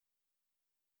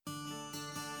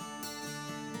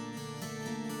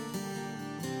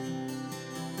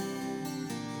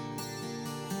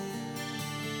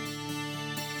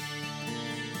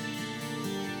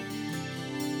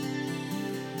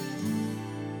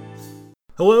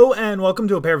Hello and welcome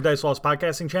to a Pair of Dice Lost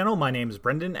podcasting channel. My name is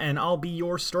Brendan and I'll be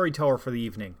your storyteller for the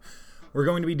evening. We're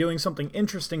going to be doing something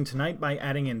interesting tonight by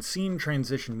adding in scene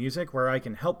transition music where I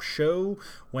can help show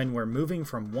when we're moving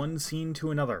from one scene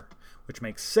to another, which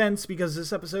makes sense because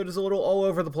this episode is a little all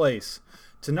over the place.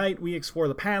 Tonight we explore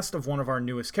the past of one of our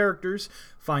newest characters,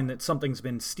 find that something's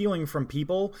been stealing from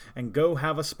people, and go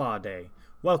have a spa day.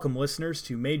 Welcome listeners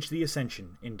to Mage the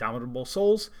Ascension, Indomitable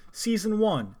Souls, Season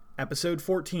 1, Episode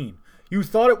 14. You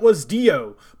thought it was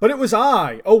Dio, but it was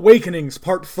I, Awakenings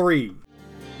Part 3.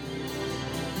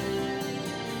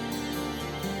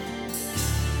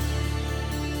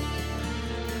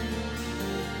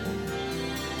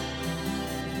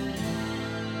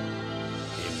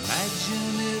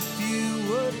 Imagine if you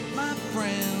were my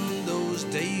friend, those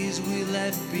days we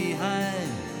left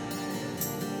behind.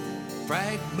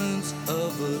 Fragments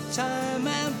of a time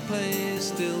and place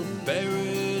still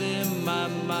buried in my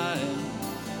mind.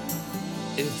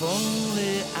 If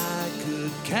only I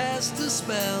could cast a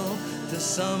spell to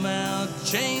somehow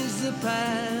change the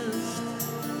past.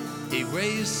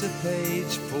 Erase a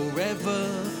page forever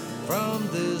from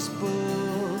this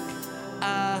book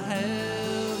I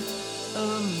have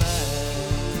amassed.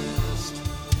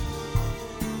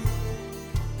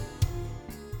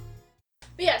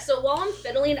 But yeah, so while I'm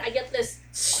fiddling, I get this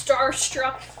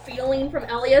starstruck feeling from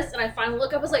Elias, and I finally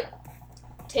look up, I was like,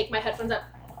 take my headphones up.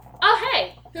 Oh,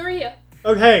 hey, who are you?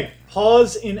 Okay,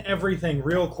 pause in everything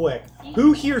real quick.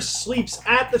 Who here sleeps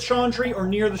at the Chandri or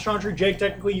near the Chandri? Jake,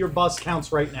 technically your bus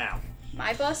counts right now.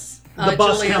 My bus? The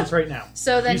bus Julia. counts right now.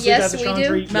 So then You sleep yes, at the we Chandri?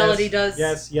 do. Yes, Melody does.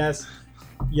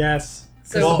 Yes.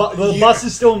 So The bus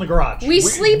is still in the garage. we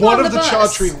sleep One on of the the bus.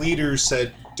 Chantry leaders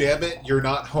said, "Damn it, you're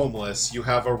not homeless. You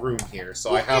have a room here."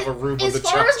 So I have a room on As the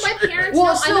far as my Chantry. parents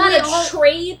Well, know, so I'm we at all- a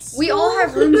trade school. We all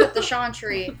have rooms at the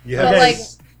Chantry. Yeah. But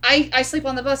Okay. I sleep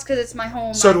on the bus because it's my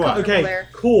home. So I'm do I. comfortable Okay, there.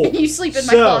 cool. You sleep in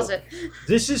my So, closet.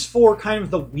 This is for kind of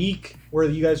the week where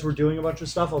you guys were doing a bunch of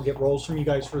stuff. I'll get rolls from you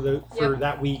guys for Yep.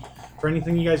 that week for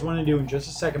anything you guys want to do in just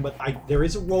a second. But there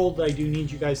is a roll that I do need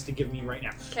you guys to give me right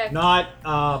now. Okay. Not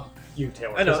you,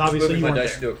 Taylor. I know, because I'm obviously moving you my weren't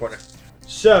dice there. into a corner.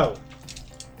 So,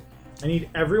 I need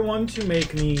everyone to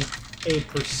make me a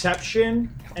perception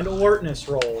and alertness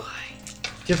roll.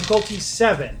 Difficulty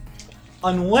 7.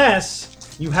 Unless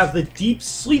you have the deep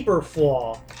sleeper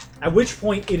flaw, at which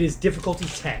point it is difficulty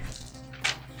 10.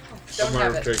 Don't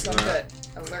have it, taking so I'm that.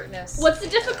 good. Alertness. What's the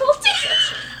difficulty?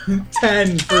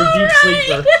 10 for deep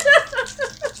sleeper.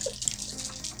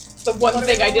 the one What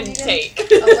thing are I we didn't rolling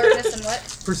take? Alertness and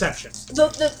what? Perception.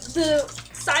 The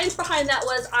science behind that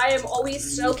was I am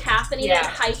always so caffeinated Yeah. and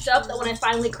hyped up that when I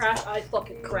finally crash, I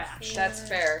fucking crash. That's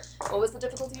fair. What was the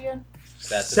difficulty again?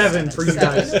 That's 7 for you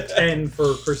guys. Seven. 10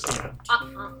 for Christina. Uh-uh.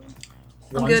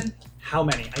 I'm One. good. How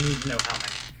many? I need to know how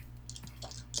many.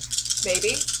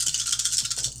 Maybe.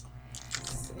 6.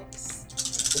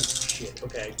 Oh, shit.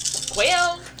 Okay.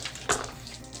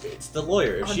 12. It's the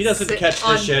lawyer. If On she doesn't si- catch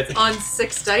on, this shit, on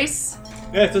 6 dice.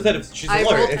 yeah, that's what I said. If she's I the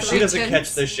lawyer. rolled If she three doesn't tens.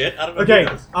 catch this shit, I don't know. Okay. Who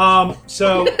does.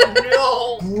 So,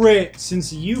 No. Britt,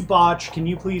 since you botched, can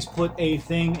you please put a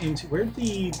thing into... Where'd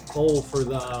the bowl for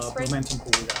the right- momentum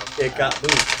pool go? It got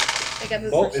moved. I got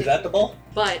moved Bowl? for Is that the bowl?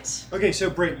 But Okay, so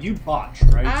Britt, you botched,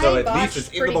 right? I So at least botched it's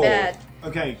in the pretty bowl. bad.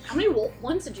 Okay. How many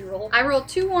ones did you roll? I rolled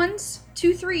 2 1s,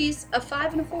 2 3s, a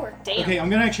 5, and a 4. Damn. Okay, I'm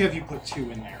gonna actually have you put 2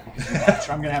 in there because you botched.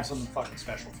 I'm gonna have something fucking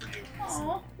special for you.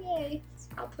 Aw, yay.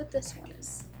 I'll put this one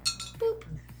as. Boop.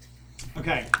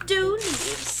 Okay. Do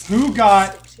leaves. Who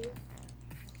got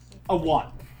a 1?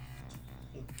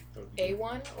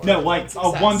 A1? Or No, like a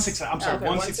 1 success? success. I'm sorry, Okay,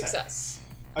 1 one success. success.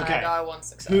 Okay. I got 1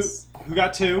 success. Who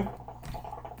got 2?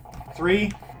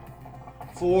 3,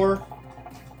 4.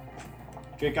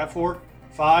 Jake got 4.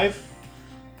 5,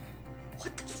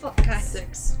 What the fuck, guys?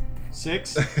 6.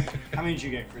 6. How many did you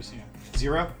get, Christina?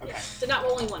 0? Okay. Did not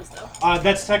roll any ones though.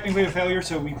 That's technically a failure,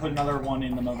 so we put another 1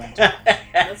 in the momentum.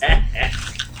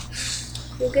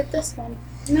 You'll get this one.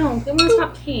 No, the one's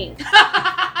not pink.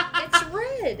 It's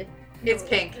red. It's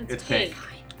pink. It's pink.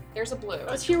 There's a blue.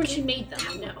 I was here when she made them.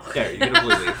 I know. There, you get a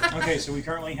blue leaf. Okay, so we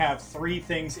currently have 3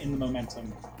 things in the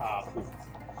momentum pool.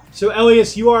 So,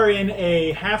 Elias, you are in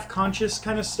a half-conscious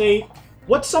kind of state.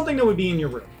 What's something that would be in your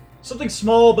room? Something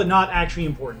small but not actually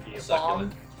important to you.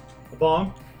 Succulent. A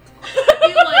bong?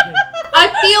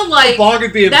 I feel like Bong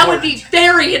would be that would important. be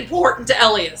very important to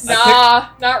Elias. Nah,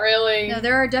 not really. No,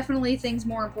 there are definitely things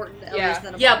more important to Elias Yeah.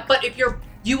 than a Yeah, bong. but if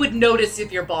you would notice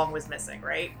if your bong was missing,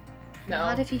 right? No.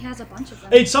 Not if he has a bunch of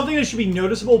them. It's something that should be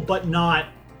noticeable but not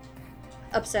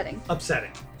Upsetting.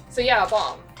 upsetting. So yeah, a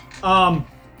bomb.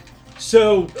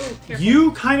 So Ooh, careful.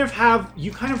 you kind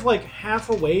of like half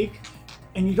awake,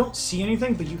 and you don't see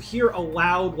anything, but you hear a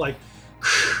loud, like...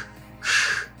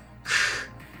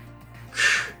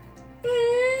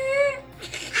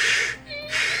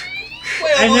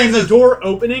 and then the door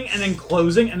opening and then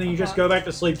closing, and then you just go back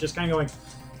to sleep, just kind of going,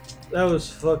 that was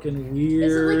fucking weird.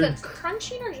 Is it like a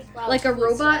crunching or just loud Like a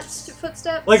robot footsteps?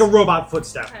 footsteps? Like a robot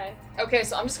footstep. Okay. Okay,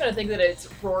 so I'm just gonna think that it's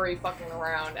Rory fucking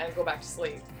around and go back to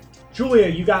sleep. Julia,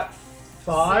 you got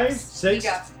 5? 6?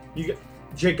 You got-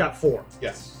 Jake got 4.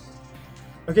 Yes.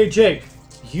 Okay, Jake,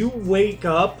 you wake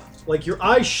up, like your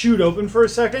eyes shoot open for a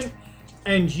second,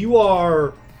 and you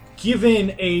are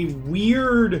given a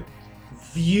weird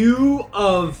view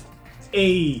of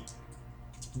a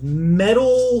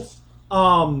metal,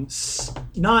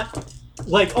 not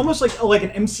like almost like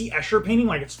an MC Escher painting.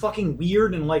 Like it's fucking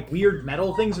weird, and like weird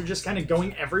metal things are just kind of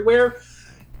going everywhere.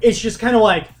 It's just kind of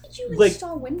like Did you like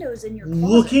install windows in your closet?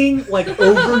 looking like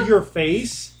over your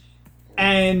face,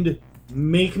 and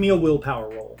make me a willpower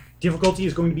roll. Difficulty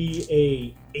is going to be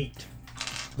a 8.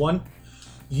 1.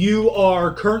 You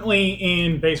are currently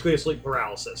in basically a sleep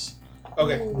paralysis.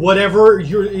 Okay. Whatever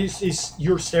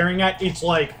you're staring at, it's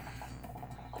like,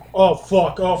 oh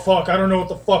fuck, I don't know what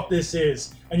the fuck this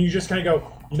is. And you just kind of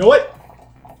go, you know what?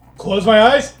 Close my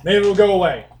eyes, maybe it'll go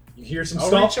away. You hear some I'll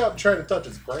stuff. reach out and try to touch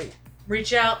his brain.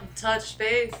 Reach out and touch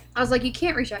Faith. I was like, you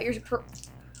can't reach out. You're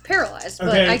paralyzed, but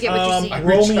Okay, I get what you see. I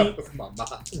Roll reach me- out with my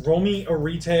mind. Roll me a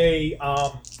rete,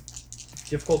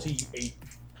 difficulty 8.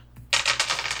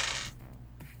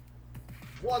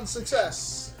 1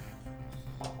 success.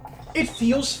 It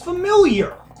feels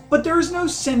familiar, but there is no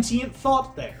sentient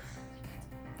thought there.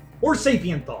 Or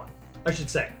sapient thought, I should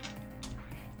say.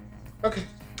 Okay.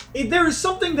 There is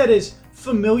something that is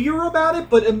familiar about it,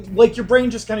 but like your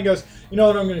brain just kind of goes, you know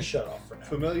what, I'm going to shut off for now.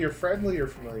 Familiar friendly or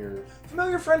familiar?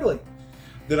 Familiar friendly.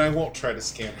 Then I won't try to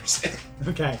scan her.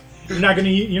 Okay. You're not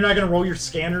gonna roll your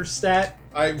scanner stat?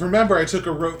 I remember I took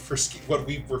a rote for what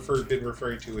we've been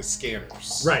referring to as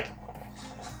scanners. Right.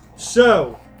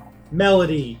 So,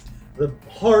 Melody, the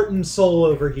heart and soul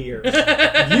over here,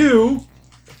 you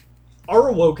are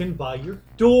awoken by your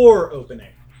door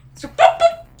opening.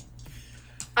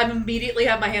 I immediately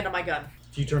have my hand on my gun.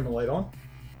 Do you turn the light on?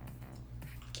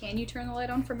 Can you turn the light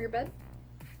on from your bed?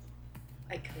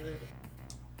 I could.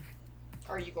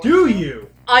 Are you going Do to? you?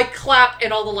 I clap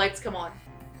and all the lights come on.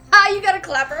 Ah, you got a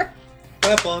clapper.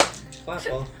 Clap on. Clap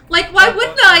on. Like, why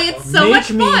wouldn't I? It's so Make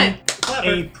much fun. Clap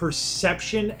a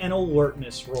perception and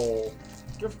alertness roll.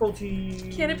 Difficulty...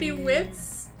 Can it be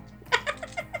wits?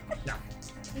 No.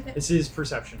 This is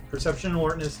perception. Perception and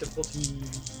alertness difficulty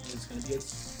is going to be a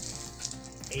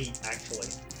 8, actually.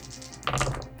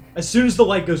 As soon as the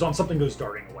light goes on, something goes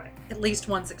darting away. At least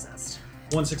one success.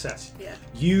 1 success. Yeah.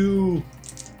 You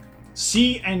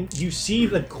see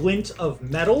the glint of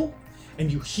metal,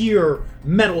 and you hear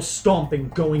metal stomping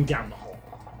going down the hall.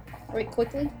 Right,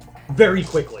 quickly. Very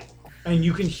quickly. And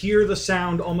you can hear the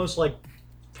sound almost like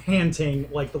panting,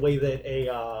 like the way that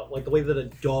a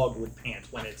dog would pant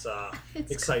when it's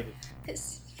It's excited. It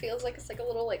feels like it's like a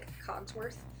little like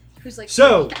Cogsworth, who's like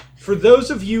So, for those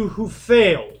of you who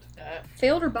failed,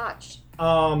 failed or botched.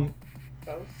 Both.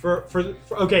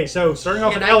 okay, so starting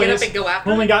off Can with I get Elias, up and go after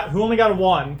who only it? got a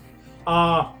 1.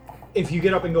 If you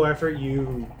get up and go after it,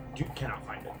 you cannot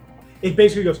find it. It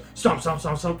basically goes stomp,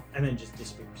 and then just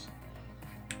disappears.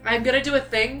 I'm gonna do a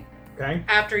thing Okay.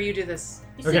 after you do this.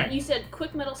 Okay. You said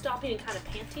quick metal stomping and kind of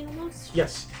panting almost?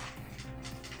 Yes.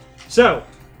 So,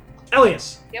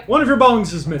 Elias, Yep. one of your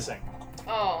bongs is missing.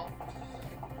 Oh.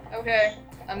 Okay.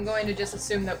 I'm going to just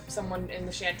assume that someone in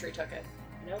the chantry took it.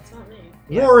 No, it's not me.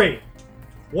 Yeah. Rory,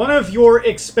 one of your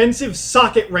expensive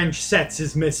socket wrench sets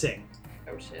is missing.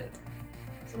 Oh shit.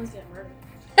 Someone's getting murdered.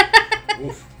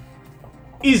 Oof.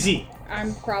 Izzy,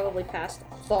 I'm probably passed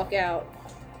the fuck out.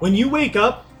 when you wake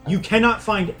up, you cannot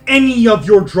find any of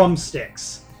your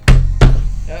drumsticks.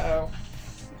 Uh-oh.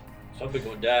 Something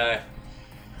gonna die.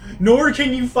 Nor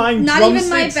can you find Not drumsticks.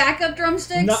 even my backup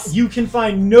drumsticks. You can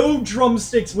find no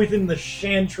drumsticks within the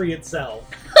chantry itself.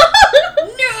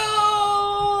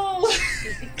 No!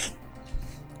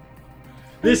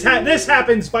 This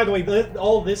happens, by the way,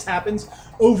 all this happens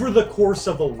over the course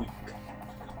of a week.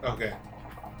 Okay.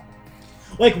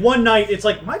 Like, one night, it's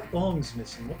like, my bong's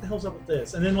missing. What the hell's up with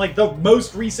this? And then, like, the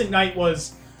most recent night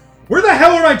was, where the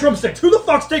hell are my drumsticks? Who the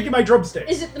fuck's taking my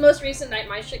drumsticks? Is it the most recent night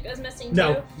my shit goes missing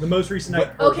No, too? the most recent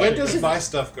night. Okay, When does because- my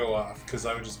stuff go off? Because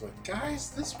I would just be like, guys,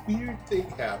 this weird thing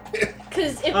happened.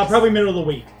 Because Probably middle of the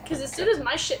week. Because as soon as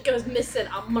my shit goes missing,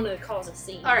 I'm gonna cause a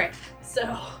scene. Alright,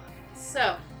 So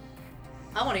so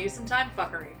I want to use some time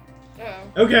fuckery.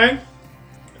 Uh-oh. Okay.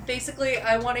 Basically,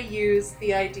 I want to use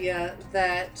the idea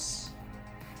that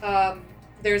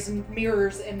there's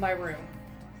mirrors in my room,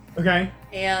 Okay.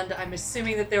 and I'm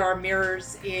assuming that there are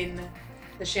mirrors in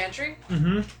the chantry.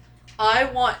 Mm-hmm. I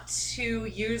want to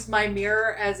use my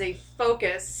mirror as a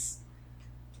focus,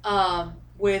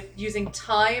 with using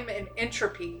time and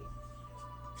entropy,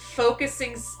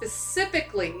 focusing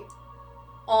specifically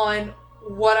on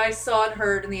what I saw and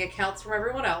heard in the accounts from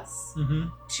everyone else, Mm-hmm.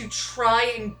 to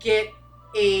try and get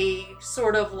a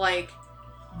sort of like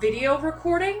video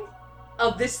recording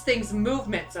of this thing's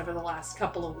movements over the last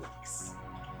couple of weeks,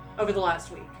 over the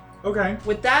last week. Okay.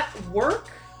 Would that work?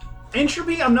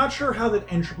 Entropy, I'm not sure how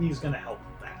that entropy is going to help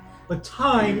with that. But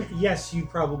time, yes, you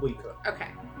probably could. Okay.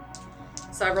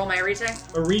 So I roll my arete.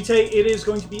 Arete, it is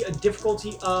going to be a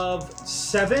difficulty of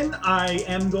 7. I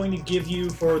am going to give you,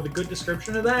 for the good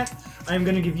description of that, I am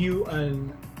going to give you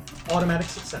an automatic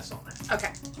success on it.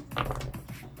 Okay.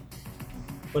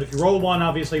 But if you roll 1,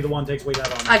 obviously the 1 takes away that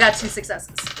on. I got 2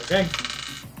 successes. Okay.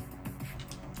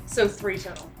 So 3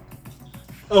 total.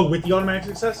 Oh, with the automatic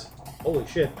success? Holy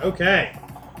shit. Okay.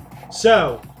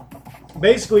 So,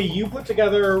 basically, you put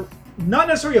together not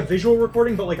necessarily a visual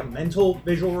recording, but like a mental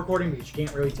visual recording, because you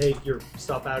can't really take your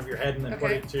stuff out of your head and then put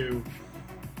Okay. it to...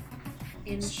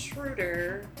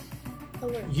 Intruder.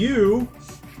 You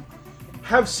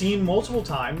have seen multiple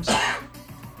times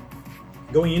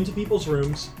going into people's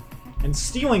rooms and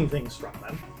stealing things from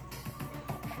them.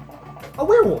 A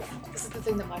werewolf. This is the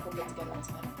thing that Michael put together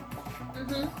last night.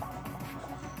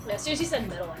 Mm-hmm. Yeah, as soon as you said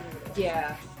metal, I knew it.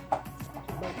 Yeah.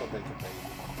 Michael, make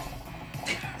it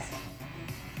big.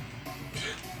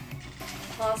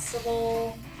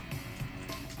 Possible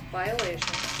violation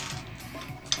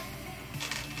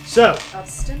So, of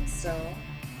stem cell.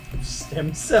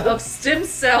 stem cell. Of stem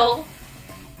cell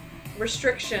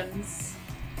restrictions.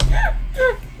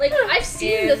 Like, I've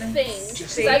seen the In things,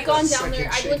 Just because I've gone second down there,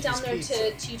 I shake went down his there pizza.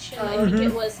 to teach him, I think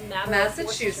it was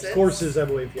Massachusetts. Courses, I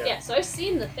believe, yeah. Yeah, so I've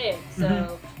seen the things,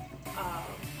 so,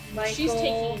 Michael, she's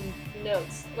taking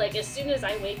notes. Like, as soon as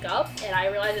I wake up and I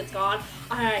realize it's gone,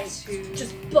 I to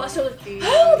just bust over. be Who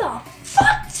the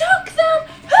fuck took them?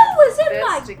 Who was in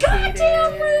my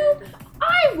goddamn room? investigated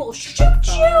I will shoot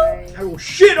you! by I will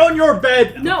shit on your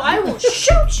bed! No, I will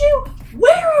shoot you!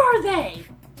 Where are they?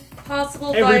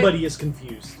 possible Everybody is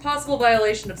confused. possible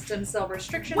violation of stem cell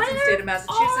restrictions in the Where state of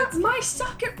Massachusetts. are my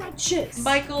socket wrenches?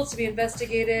 Michael to be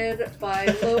investigated by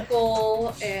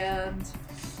local and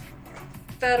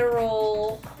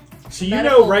federal. So you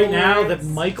medical know right now that boards.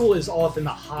 Michael is off in the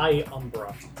high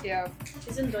Umbra. Yeah.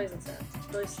 He's in Doys and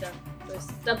stuff. Dubstep.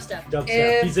 Dubstep.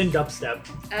 If- He's in dubstep.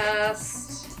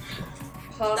 Asked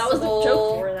possible That was the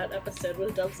joke for that episode,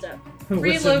 was dubstep.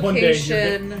 Listen, one day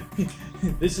you're relocation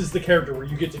this is the character where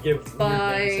you get to give By- weird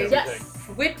names to everything. Yes!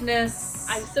 witness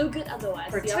I'm so good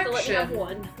otherwise. You have to let me have Protection.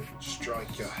 one.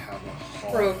 Strike your hammer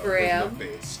hard Program. when the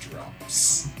bass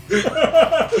drops.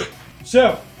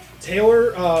 So,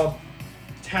 Taylor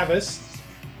Tavis,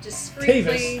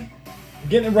 discreetly I'm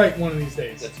getting it right one of these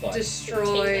days. That's fine.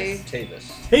 destroy Tavis.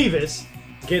 Tavis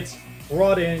gets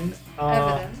brought in,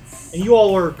 evidence. and you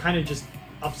all are kind of just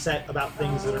upset about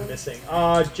things that are missing.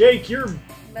 Jake,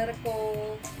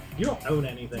 Medical. you don't own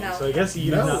anything, No. so I guess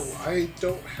you No, not. I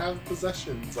don't have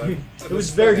possessions. I'm It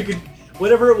was very good.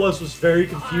 Whatever it was very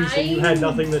confused that you had I'm-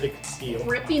 nothing that it could steal.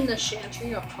 Ripping the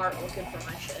chantry apart looking for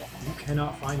my shit. You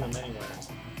cannot find them anywhere.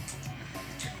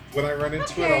 When I run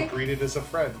into it, Okay. I'll greet it as a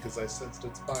friend because I sensed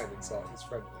its fine and saw it was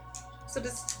friendly. So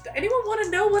does anyone want to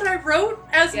know what I wrote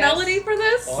as Yes. melody for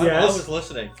this? Oh, Yes. I was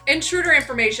listening. Intruder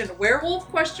information. Werewolf ?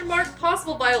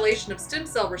 Possible violation of stem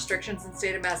cell restrictions in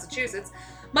state of Massachusetts.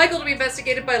 Michael to be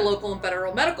investigated by local and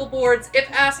federal medical boards.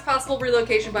 If asked, possible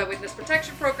relocation by witness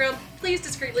protection program. Please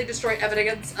discreetly destroy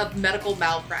evidence of medical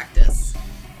malpractice.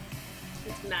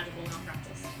 It's magical malpractice.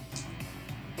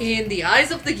 In the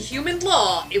eyes of the human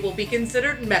law, it will be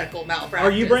considered medical malpractice.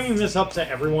 Are you bringing this up to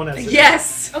everyone as a-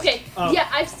 Yes! Okay, Oh. yeah,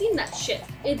 I've seen that shit.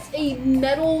 It's a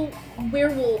metal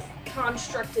werewolf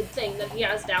constructed thing that he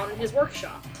has down in his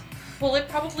workshop. Well, it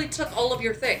probably took all of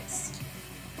your things.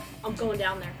 I'm going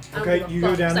down there. I don't Okay, give a you go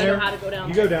fuck, down 'cause I there. know how to go down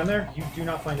You there. go down there. You do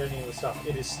not find any of the stuff.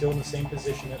 It is still in the same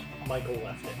position that Michael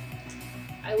left it.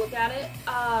 I look at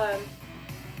it.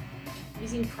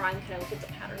 Using Prime, can I look at the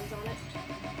patterns on it?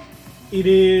 It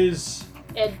is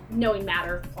And knowing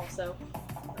matter also.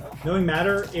 knowing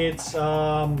matter. It's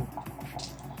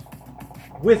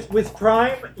with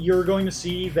Prime, you're going to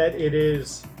see that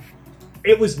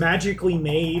it was magically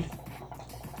made.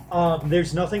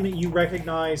 There's nothing that you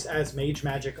recognize as mage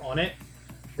magic on it.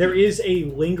 There is a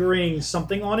lingering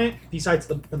something on it besides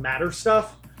the matter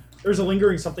stuff. There's a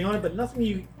lingering something on it, but nothing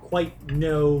you quite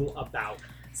know about.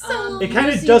 So It kind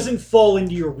of using- doesn't fall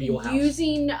into your wheelhouse.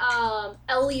 Using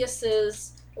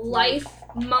Elias's life,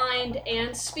 mind,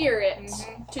 and spirit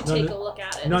to None take of- a look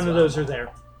at it. None as of well. those are there.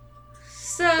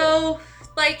 So,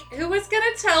 like, who was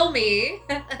gonna tell me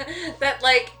that,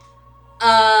 like,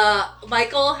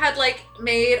 Michael had, like,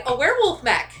 made a werewolf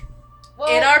mech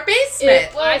in our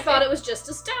basement? I thought it was just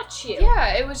a statue.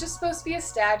 Yeah, it was just supposed to be a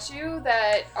statue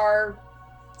that our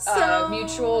So-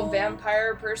 mutual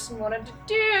vampire person wanted to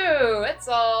do. That's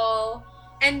all.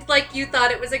 And, like, you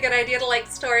thought it was a good idea to, like,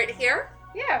 store it here?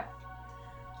 Yeah,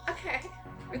 Okay.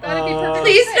 we thought it'd be perfect.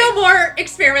 Please no more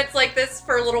experiments like this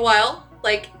for a little while.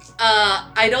 Like,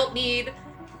 I don't need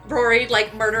Rory,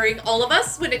 like, murdering all of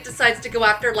us when it decides to go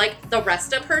after, like, the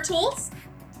rest of her tools.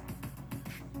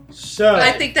 So,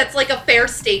 I think that's, like, a fair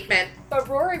statement. But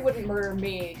Rory wouldn't murder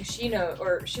me because she knows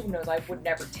I would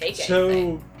never take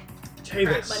anything. so Crack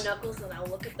my Tavis, knuckles and I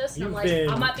look at this and I'm you've like, been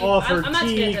I'm not offered I'm not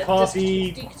tea, gonna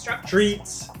coffee, deconstruct this.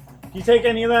 treats. Do you take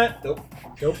any of that? Nope.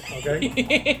 Nope.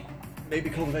 Okay. Maybe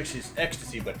called of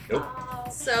ecstasy, but nope.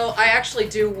 So I actually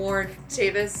do warn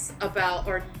Tavis about,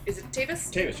 or is it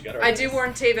Tavis? Tavis, you got it. I do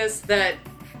warn Tavis that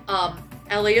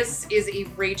Elias is a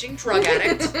raging drug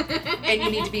addict, and you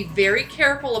need to be very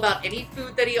careful about any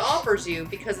food that he offers you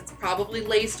because it's probably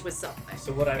laced with something.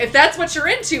 So what I If that's what you're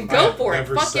into, go I've for it.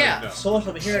 never Fuck said yeah. no. so much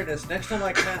I'm hearing is next time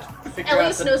I can't figure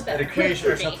Elias out knows an better.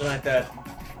 equation or Me. something like that,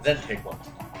 then take one.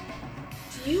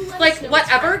 Do you let Like, us know whatever what's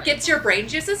happening? gets your brain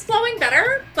juices flowing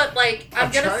better, but, like, I'm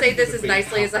I'm gonna trying say to this as debate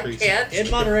nicely how as I crazy can. In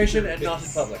moderation and not in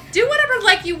public. Do whatever,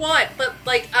 like, you want, but,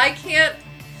 like, I can't.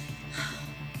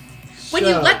 When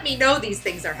you So- let me know these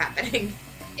things are happening.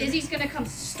 Izzy's gonna come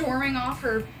storming off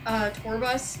her tour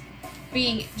bus,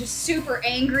 being just super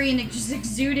angry and just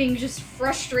exuding just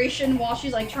frustration while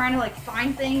she's like trying to like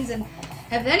find things. And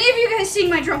have any of you guys seen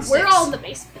my drumsticks? We're all in the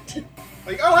basement.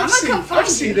 Like, oh, I'm gonna come find I've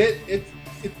seen you. it.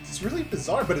 It's really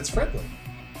bizarre, but it's friendly.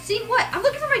 Seen what? I'm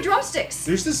looking for my drumsticks.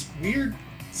 There's this weird,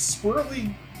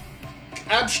 swirly,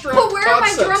 abstract But where are my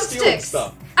concept stealing drumsticks?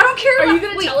 stuff. I don't care Are about. you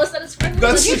gonna wait, tell us that it's friendly?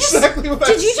 That's Did you just- exactly what I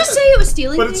Did you just said. say it was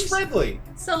stealing But things? it's friendly.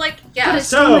 So, like, But yeah. it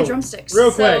stole my So, drumsticks.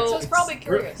 real quick. So- So it's probably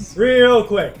curious. Real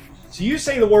quick. So you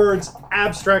say the words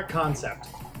abstract concept.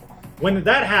 When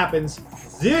that happens,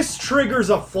 this triggers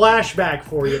a flashback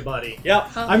for you, buddy. Yep.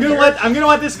 I'm gonna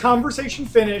let this conversation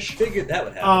finish. Figured that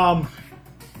would happen.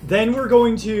 Then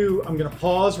I'm gonna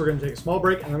pause, we're gonna take a small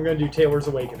break, and I'm gonna do Taylor's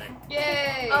Awakening.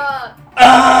 Yay!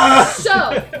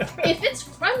 So, if it's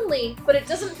friendly, but it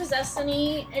doesn't possess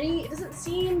it doesn't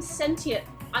seem sentient,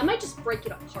 I might just break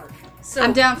it apart. So,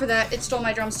 I'm down for that. It stole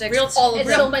my drumsticks. Real- all of It's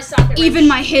them. still my socket Even wrench.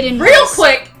 my hidden real ones.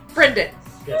 quick, Brendan.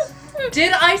 Yes.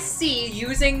 Did I see,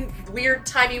 using weird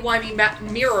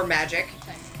timey-wimey mirror magic,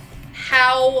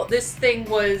 how this thing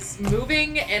was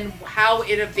moving and how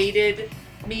it evaded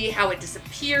me, how it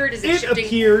disappeared? Is it, It shifting?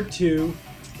 appeared to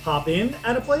pop in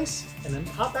at a place and then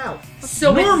pop out.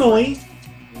 So it's- normally,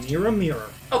 near a mirror.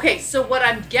 Okay, so what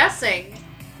I'm guessing,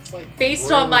 It's like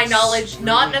based on my Royal knowledge,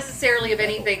 not swirly necessarily of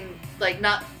anything, like,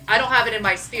 not, I don't have it in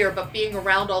my sphere, but being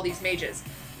around all these mages,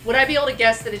 would I be able to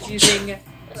guess that it's using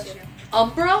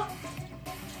Umbra?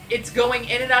 It's going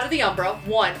in and out of the Umbra,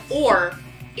 one, or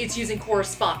it's using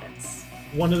correspondence.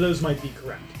 One of those might be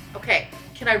correct. Okay,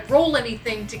 can I roll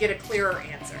anything to get a clearer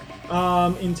answer?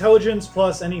 Intelligence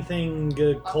plus anything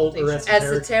cult or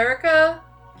esoteric. Esoterica?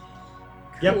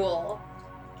 Yep. Cool.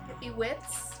 Could it be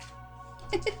wits?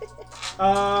 You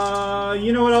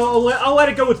know what? I'll let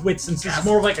it go with wits since this is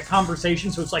more of like a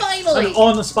conversation, so it's like Finally! an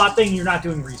on-the-spot thing. You're not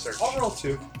doing research. I'll roll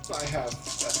 2. I have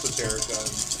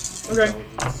Esoterica and Okay.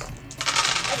 Intelligence.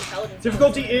 Intelligence.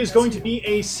 Difficulty is going to be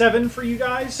a 7 for you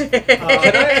guys. Can I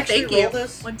actually Thank roll you.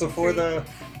 this 1, 2, before 3. the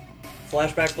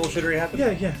flashback bullshittery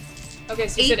happened? Yeah. Okay,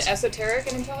 so you 8. said esoteric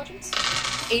and intelligence?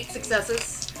 8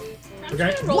 successes. I'm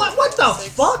Okay. gonna roll What the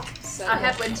 6, fuck? 7, I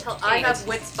have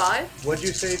wits 5. What'd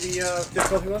you say the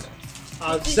difficulty was?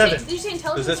 Did you 7. say- Did you say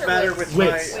intelligence Does this or matter wits?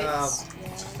 with Wits.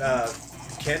 my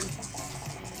kin?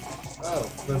 Oh,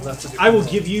 then that's a different I will roll.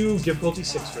 give you difficulty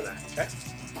 6 for that.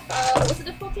 What's the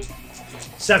difficulty?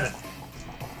 7.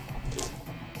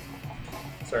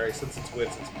 Sorry, since it's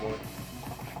wits, it's more.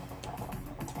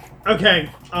 Okay.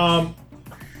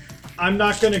 I'm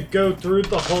not gonna go through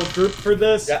the whole group for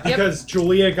this Yeah. because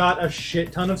Julia got a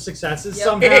shit ton of successes Yep.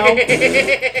 somehow.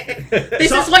 This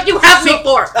So- is what you have me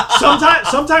for.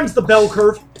 Sometimes the bell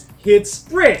curve hits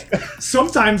Rick.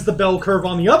 Sometimes the bell curve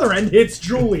on the other end hits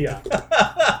Julia.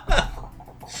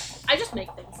 I just make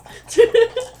things.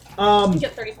 Um, You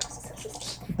get 35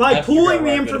 successes. by I have to figure pooling out the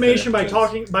where I'm gonna information, fit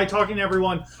it. by talking to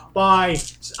everyone, by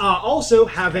also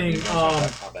having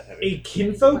a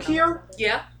kinfolk here,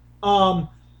 Yeah.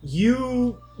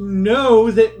 you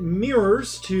know that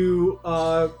mirrors to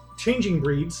changing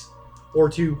breeds or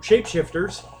to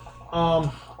shapeshifters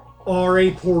are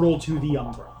a portal to the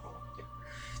Umbra.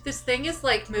 This thing is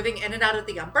like moving in and out of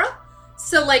the Umbra.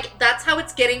 So like that's how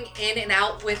it's getting in and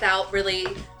out without really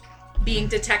being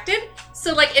detected.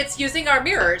 So like it's using our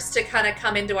mirrors to kind of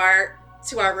come into our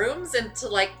rooms and to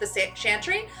like the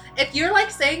chantry. If you're like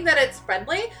saying that it's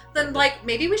friendly, then like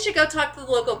maybe we should go talk to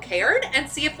the local Caird and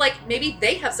see if like maybe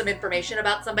they have some information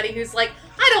about somebody who's like,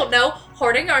 I don't know,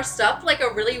 hoarding our stuff like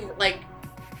a really like,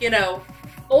 you know.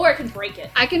 Or I can break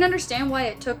it. I can understand why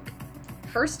it took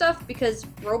her stuff because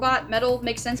robot metal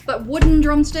makes sense, but wooden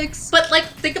drumsticks. But like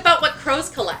think about what crows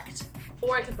collect.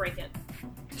 Or I can break it.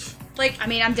 Like I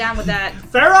mean, I'm down with that.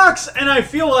 Ferox and I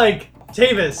feel like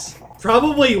Tavis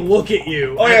probably look at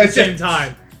you at the same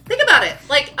time. think about it.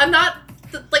 Like I'm not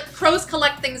like crows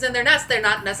collect things in their nest. They're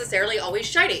not necessarily always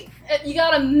shiny. You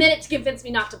got a minute to convince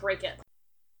me not to break it.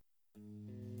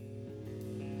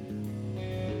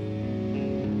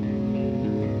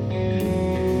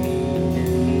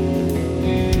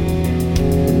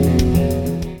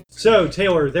 So,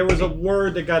 Taylor, there was a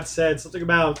word that got said, something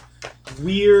about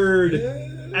weird,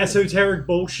 esoteric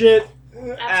bullshit.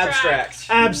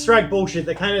 Abstract bullshit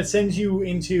that kind of sends you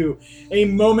into a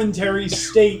momentary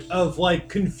state of, like,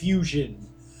 confusion.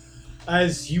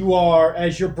 As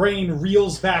your brain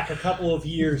reels back a couple of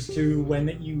years to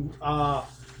when you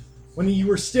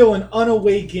were still an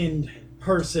unawakened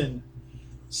person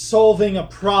solving a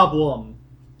problem.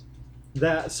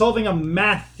 Solving a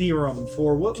math theorem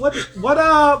for what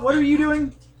are you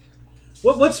doing?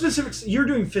 What specifics? You're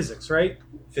doing physics, right?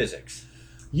 Physics.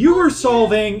 You were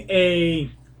trying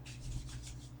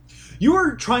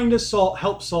to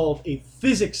help solve a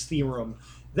physics theorem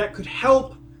that would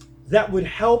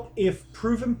help, if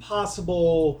proven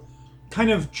possible, kind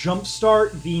of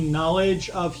jumpstart the knowledge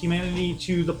of humanity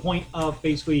to the point of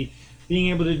basically being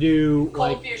able to do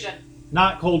Cold fusion.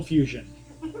 Not cold fusion.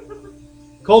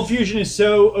 Cold fusion is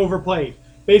so overplayed.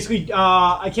 Basically,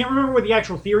 I can't remember what the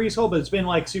actual theory is called, but it's been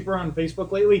like super on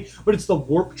Facebook lately. But it's the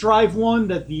warp drive one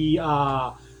that the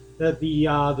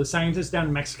scientists down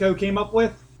in Mexico came up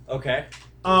with. Okay.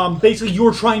 Basically,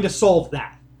 you're trying to solve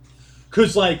that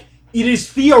because like it is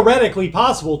theoretically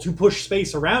possible to push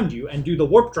space around you and do the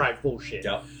warp drive bullshit.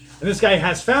 Yep. And this guy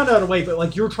has found out a way, but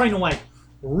like you're trying to like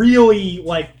really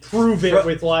like prove it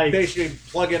with like basically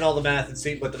plug in all the math and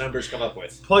see what the numbers come up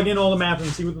with. Plug in all the math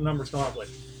and see what the numbers come up with.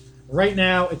 Right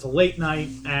now, it's a late night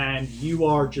and you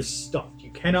are just stumped. You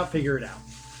cannot figure it out.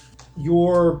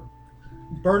 You're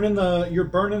burning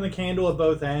the candle at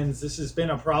both ends. This has been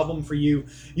a problem for you.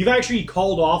 You've actually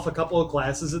called off a couple of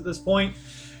classes at this point,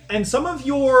 and some of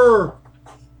your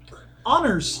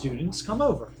honors students come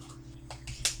over.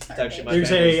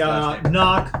 There's a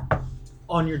knock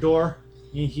on your door.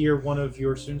 You hear one of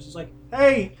your students is like,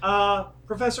 "Hey,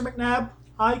 Professor McNabb,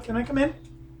 hi, can I come in?"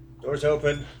 Door's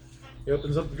open. He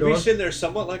opens up the Can door. we sit there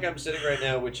somewhat like I'm sitting right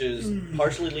now, which is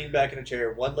partially leaned back in a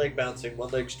chair, one leg bouncing, one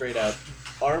leg straight out,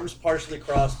 arms partially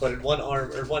crossed, but in one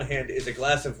arm or one hand is a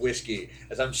glass of whiskey.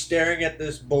 As I'm staring at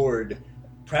this board,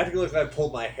 practically like I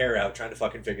pulled my hair out trying to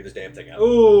fucking figure this damn thing out.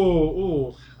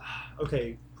 Ooh.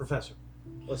 Okay, Professor.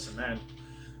 Listen, man.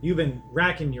 You've been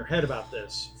racking your head about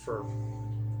this for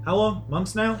how long?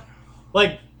 Months now?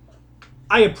 Like,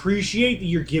 I appreciate that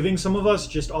you're giving some of us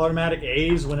just automatic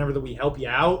A's whenever that we help you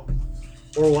out.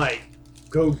 Or, like,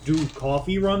 go do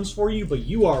coffee runs for you, but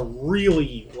you are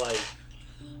really, like,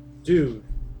 dude.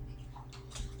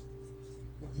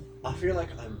 I feel like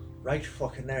I'm right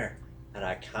fucking there, and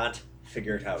I can't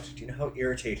figure it out. Do you know how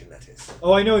irritating that is?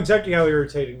 Oh, I know exactly how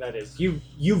irritating that is.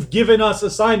 You've given us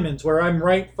assignments where I'm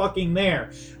right fucking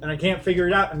there, and I can't figure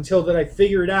it out until that I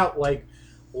figure it out, like,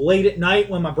 late at night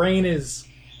when my brain is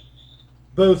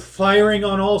both firing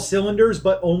on all cylinders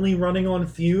but only running on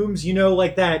fumes. You know,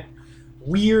 like that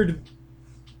weird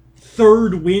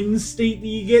third wind state that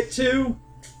you get to?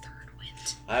 Third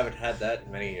wind. I haven't had that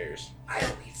in many years. I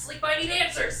don't need sleep, I need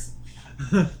answers.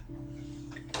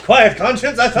 Quiet,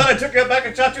 conscience! I thought I took you back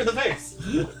and shot you in the face!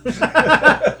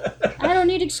 I don't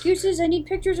need excuses. I need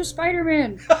pictures of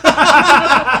Spider-Man.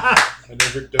 I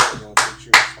never don't want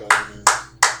pictures of Spider-Man.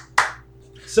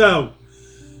 So,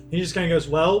 he just kind of goes,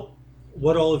 well,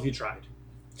 what all have you tried?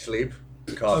 Sleep,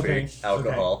 coffee, Okay,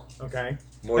 alcohol, Okay.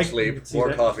 more I sleep, can see more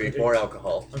that. coffee, Okay. more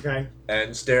alcohol, Okay.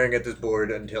 and staring at this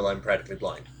board until I'm practically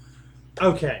blind.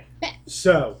 Okay.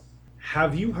 So,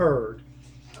 have you heard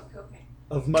Okay.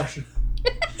 of mushroom?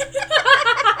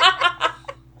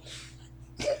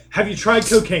 Have you tried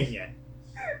cocaine yet?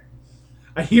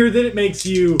 I hear that it makes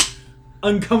you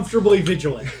uncomfortably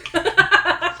vigilant.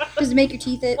 Does Does it make your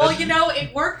teeth itch? Well, you know,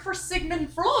 it worked for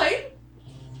Sigmund Freud.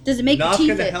 Does it make Not your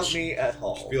teeth gonna itch? help me at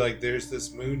all. Be like, there's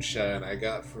this moonshine I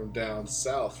got from down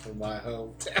south from my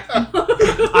hometown.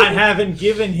 I haven't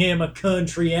given him a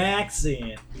country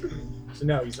accent. So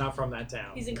no, he's not from that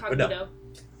town. He's incognito. No.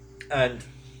 And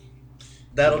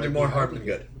that'll Might do be more harm happy than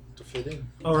good. to fit in.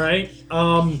 All right.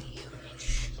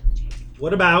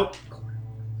 What about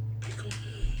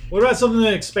something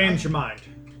that expands your mind?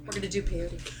 We're gonna do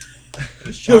peyote.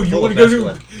 Yo, you full want of to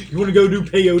go do mescaline.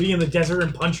 peyote in the desert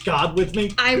and punch God with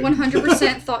me? I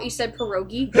 100% thought you said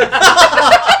pierogi.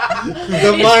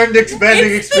 The mind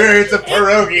expanding experience of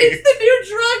pierogi. It's the new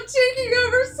drug taking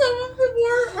over some of the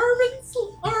more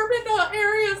urban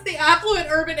areas, the affluent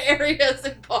urban areas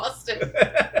in Boston.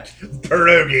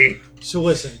 Pierogi. So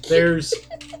listen,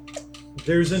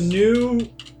 there's a new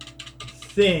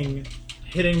thing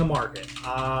hitting the market.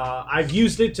 I've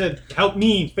used it to help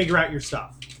me figure out your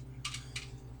stuff.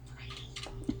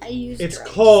 I used It's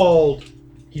drugs. called.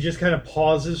 He just kind of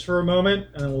pauses for a moment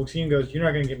and then looks at you and goes, "You're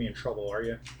not going to get me in trouble, are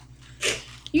you?"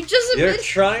 You just You're admitted.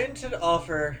 trying to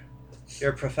offer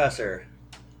your professor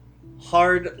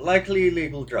hard, likely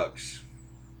illegal drugs.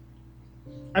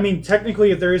 I mean, technically,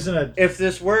 if there isn't a If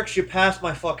this works, you pass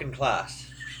my fucking class.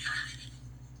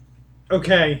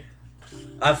 okay,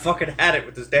 I've fucking had it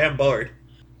with this damn board.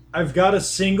 I've got a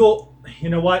single. You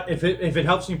know what? If it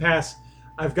helps me pass,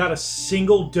 I've got a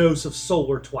single dose of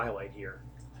Solar Twilight here.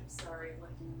 I'm sorry.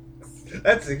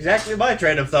 That's exactly my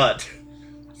train of thought.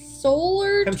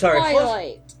 Solar I'm sorry,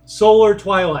 Twilight. Solar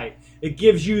Twilight. It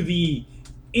gives you the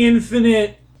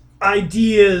infinite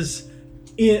ideas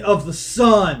of the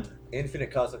sun.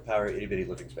 Infinite cosmic power, itty bitty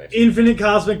living space. Infinite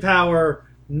cosmic power,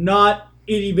 not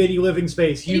itty bitty living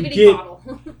space. You Itty-bitty get bottle.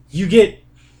 you get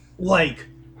like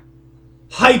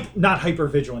not hyper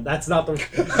vigilant. That's not the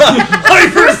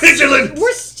Hyper vigilant.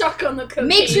 We're stuck on the cocaine.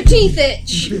 Makes your teeth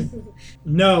itch.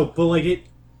 No, but like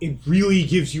it really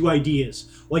gives you ideas.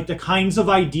 Like the kinds of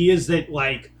ideas that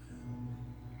like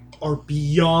are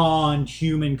beyond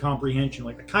human comprehension.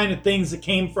 Like the kind of things that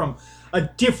came from a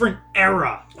different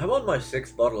era. I'm on my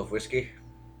 6th bottle of whiskey.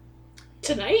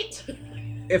 Tonight?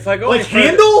 If I go Like any further-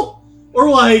 Handle? Or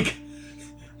like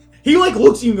he like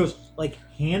looks at you and goes, like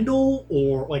Handle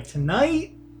or like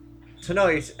Tonight?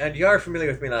 Tonight, and you are familiar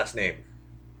with my last name.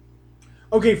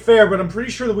 Okay, fair, but I'm pretty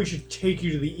sure that we should take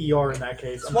you to the ER in that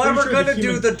case. That's why we're gonna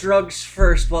do the drugs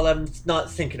first while I'm not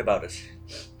thinking about it.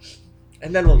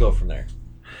 And then we'll go from there.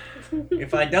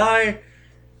 If I die,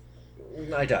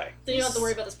 I die. Then you don't have to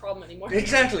worry about this problem anymore.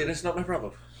 Exactly, that's not my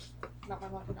problem. Not my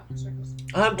walking up in circles.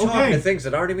 I'm talking Okay. to things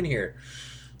that aren't even here.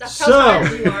 That's how So-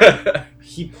 tired you are.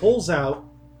 He pulls out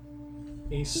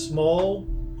a small.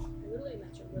 I literally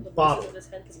imagine where the Bottle. voice in his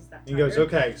head because he's that He goes, tired.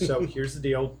 okay, so here's the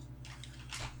deal.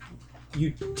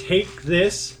 You take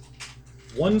this,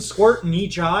 one squirt in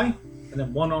each eye, and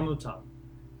then one on the tongue.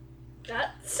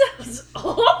 That sounds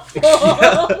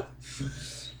awful.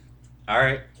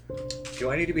 Alright. Do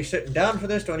I need to be sitting down for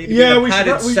this? Do I need to Yeah, be in we a should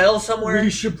padded pro- we- cell somewhere? We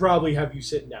should probably have you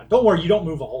sitting down. Don't worry, you don't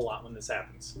move a whole lot when this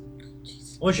happens.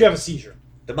 Unless you have a seizure.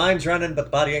 The mind's running, but the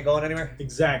body ain't going anywhere?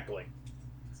 Exactly.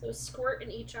 So squirt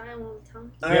in each eye and one on the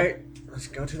tongue. Alright, let's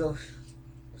go to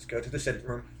the sitting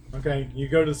room. Okay, you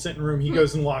go to the sitting room, he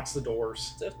goes and locks the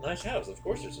doors. It's a nice house, of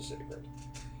course there's a sitting room.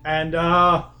 And,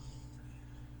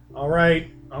 alright,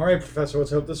 Professor,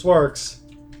 let's hope this works.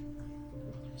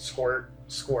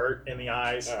 Squirt in the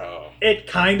eyes. Oh. It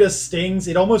kind of stings.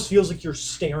 It almost feels like you're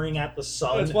staring at the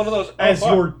sun It's one of those. as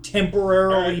fuck. you're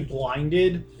temporarily Alright.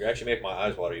 blinded. You're actually making my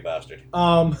eyes water, you bastard.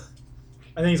 And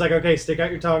then he's like, okay, stick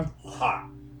out your tongue. Ha.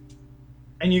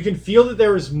 And you can feel that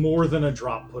there is more than a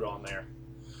drop put on there.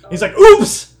 He's like,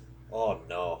 oops! Oh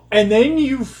no. And then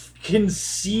you can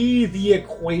see the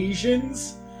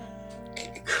equations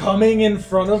coming in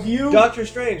front of you. Doctor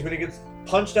Strange, when he gets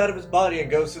punched out of his body and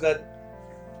goes through that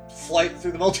flight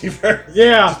through the multiverse.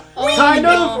 Yeah, Oh, kind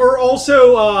no. of. Or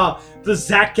also the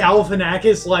Zach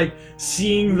Galifianakis, like,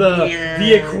 seeing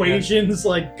the equations,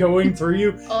 like, going through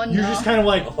you. Oh no. You're just kind of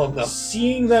like Oh no.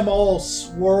 seeing them all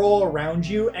swirl around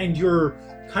you, and you're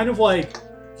kind of like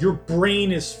your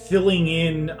brain is filling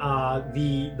in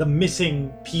the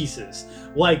missing pieces,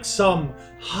 like some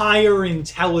higher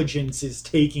intelligence is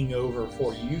taking over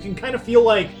for you. You can kind of feel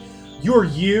like you're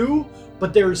you,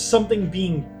 but there's something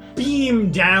being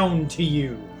beamed down to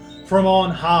you from on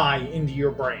high into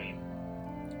your brain.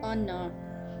 Oh no.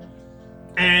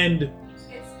 And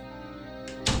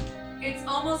It's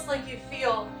almost like you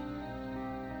feel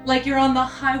like you're on the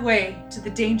highway to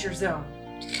the danger zone.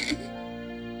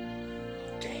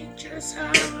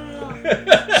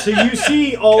 so you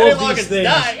see all Kenny of these Loggins things.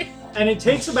 died. And it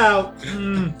takes about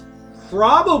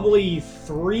probably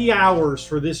 3 hours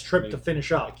for this trip to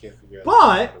finish I up. can't figure out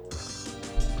But how to work.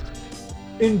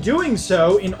 in doing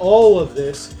so, in all of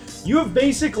this, you have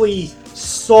basically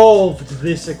solved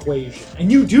this equation. And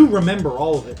you do remember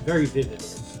all of it very vividly.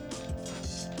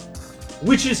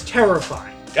 Which is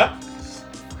terrifying. Yep.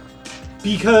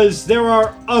 Because there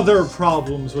are other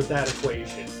problems with that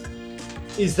equation.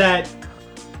 Is that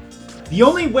the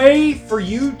only way for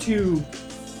you to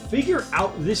figure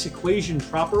out this equation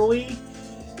properly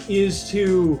is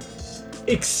to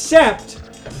accept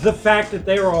the fact that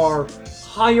there are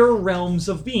higher realms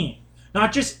of being.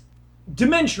 Not just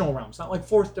dimensional realms, not like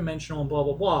fourth dimensional and blah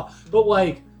blah blah, but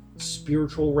like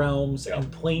spiritual realms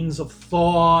and planes of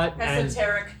thought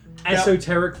Esoteric. and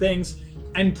esoteric things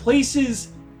and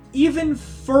places even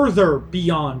further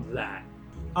beyond that.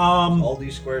 All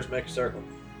these squares make a circle.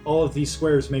 All of these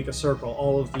squares make a circle.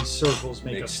 All of these circles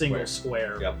make Big a single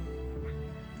square. Yep.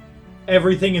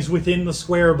 Everything is within the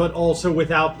square, but also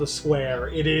without the square.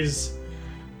 It is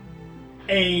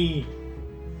a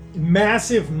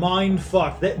massive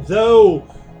mindfuck that, though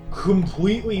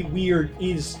completely weird,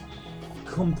 is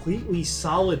completely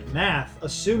solid math,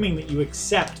 assuming that you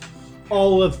accept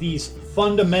all of these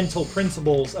fundamental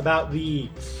principles about the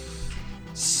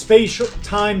spatial,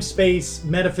 time-space,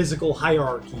 metaphysical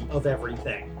hierarchy of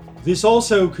everything. This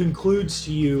also concludes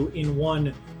to you in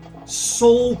one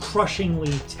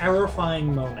soul-crushingly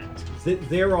terrifying moment that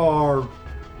there are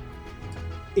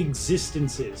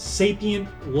existences, sapient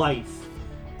life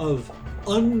of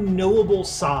unknowable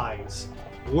size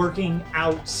lurking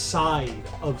outside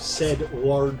of said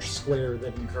large square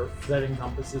that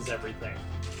encompasses everything.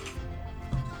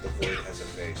 The void has a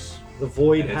face. The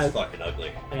void And has... it's fucking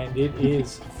ugly. And it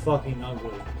is fucking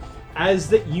ugly. As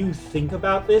that you think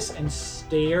about this and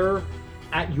stare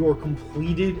at your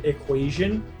completed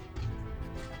equation,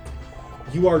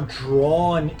 you are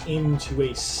drawn into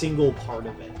a single part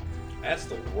of it. That's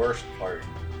the worst part.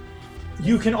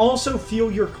 You can also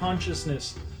feel your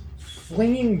consciousness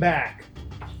flinging back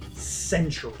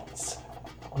centuries.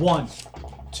 1,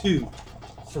 2,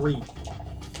 3,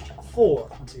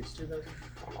 4. Let's see, it's 2000.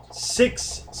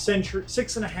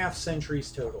 6.5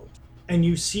 centuries total. And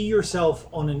you see yourself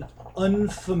on an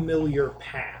unfamiliar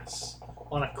pass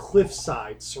on a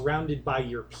cliffside surrounded by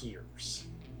your peers.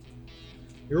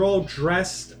 You're all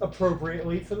dressed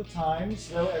appropriately for the times,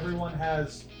 though everyone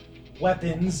has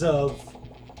weapons of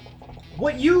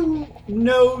what you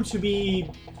know to be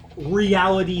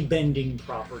reality-bending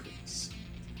properties.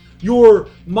 Your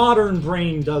modern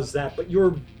brain does that, but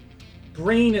your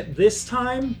brain at this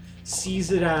time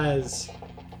sees it as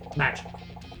magic.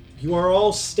 You are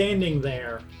all standing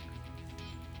there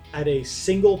at a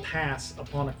single pass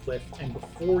upon a cliff, and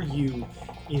before you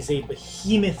is a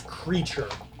behemoth creature,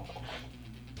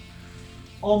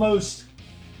 almost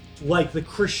like the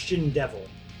Christian devil.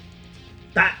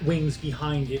 Bat wings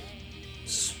behind it,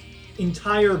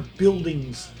 entire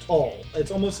buildings tall.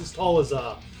 It's almost as tall as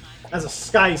a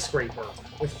skyscraper,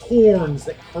 with horns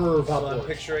that curve So I'm upwards.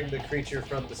 picturing the creature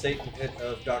from the Satan pit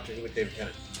of Doctor Who with David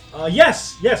Tennant.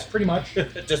 Yes, pretty much.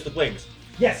 Just with wings.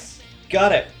 Yes.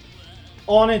 Got it.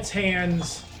 On its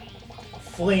hands,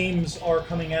 flames are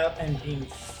coming out and being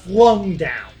flung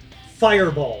down.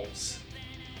 Fireballs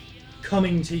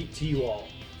coming to you all.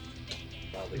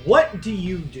 What do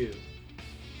you do?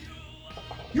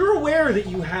 You're aware that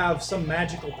you have some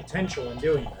magical potential in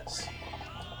doing this.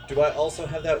 Do I also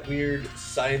have that weird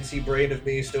sciencey brain of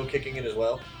me still kicking in as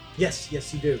well? Yes,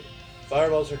 you do.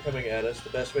 Fireballs are coming at us. The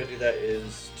best way to do that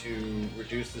is to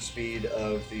reduce the speed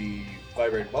of the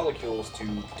vibrating molecules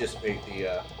to dissipate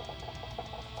the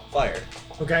fire.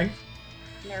 Okay.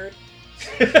 Nerd.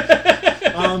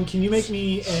 Can you make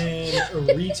me a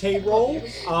rete roll?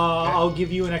 I'll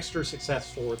give you an extra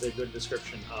success for the good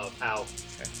description of how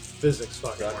physics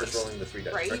fucking So I'm just works. rolling the 3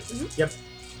 dice, Right. right? Yep.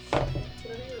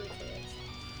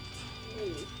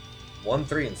 1,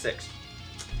 3, and 6.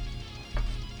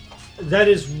 That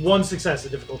is one success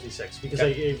at difficulty 6 because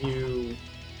Okay. I gave you.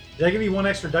 Did I give you one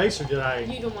extra dice or did I?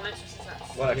 You do one extra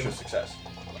success. One extra success.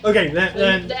 Okay,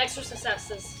 then The extra success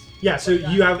is. yeah. So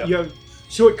you have.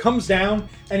 So it comes down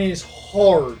and it is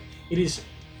hard. It is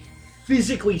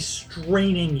physically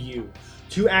straining you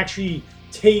to actually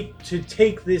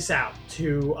take this out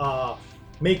to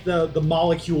make the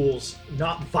molecules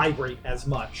not vibrate as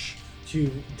much to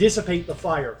dissipate the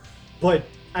fire, but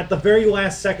at the very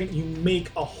last second you make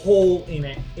a hole in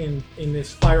it in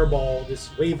this fireball, this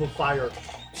wave of fire,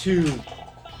 to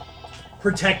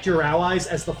protect your allies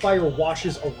as the fire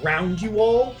washes around you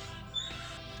all.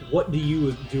 What do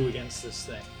you do against this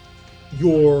thing?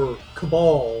 Your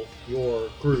cabal, your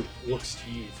group, looks to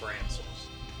you for answers.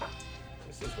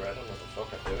 This is where I don't know what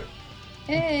the fuck I'm doing.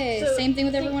 Hey, So same thing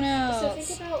with think- everyone else. So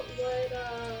think about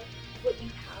what you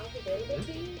have available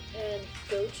to you, and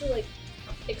go to like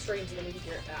extremes, and then we can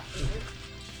hear it back.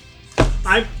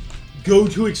 I go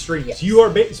to extremes. Yes. You are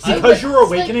because you're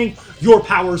awakening. Your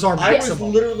powers are I was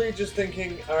maximum. literally just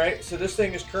thinking, alright, so this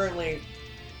thing is currently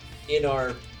in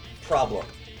our problem.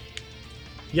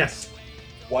 Yes.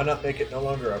 Why not make it no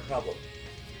longer our problem?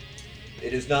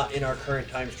 It is not in our current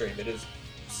time stream. It is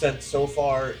sent so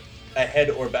far ahead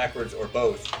or backwards or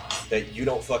both that you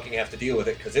don't fucking have to deal with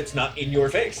it because it's not in your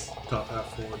face. Top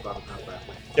half forward, bottom half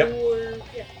backward. Yep. Or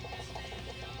yeah,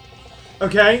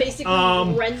 Okay. basically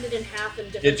rend it in half in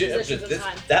different positions in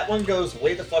time. That one goes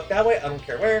way the fuck that way. I don't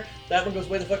care where. That one goes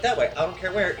way the fuck that way. I don't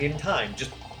care where. In time,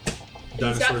 just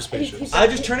Dinosaur got- spaceships. he's- I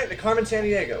just turn it to Carmen San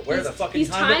Diego. Where the fucking These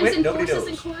time times went, and nobody forces knows.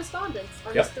 and correspondence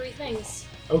are Yep. his three things.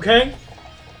 Okay.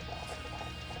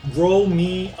 Roll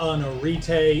me an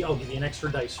Arite. I'll give you an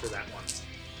extra dice for that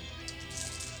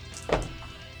one.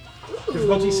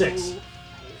 Difficulty 6.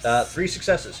 3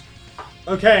 successes.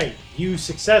 Okay, you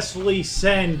successfully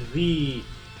send the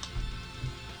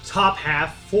top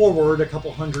half forward a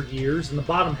couple hundred years and the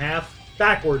bottom half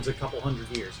backwards a couple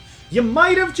hundred years. You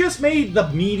might have just made the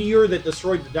meteor that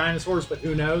destroyed the dinosaurs, but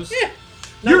who knows? Yeah,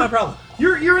 not my problem.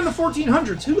 You're in the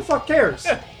 1400s. Who the fuck cares?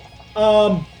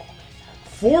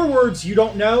 Forwards, you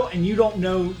don't know, and you don't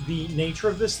know the nature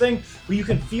of this thing, but you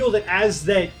can feel that as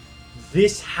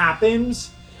this happens,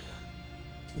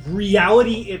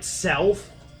 reality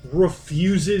itself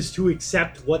refuses to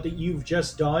accept what that you've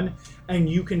just done, and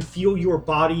you can feel your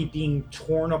body being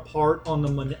torn apart on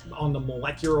the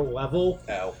molecular level.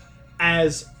 Ow.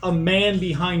 As a man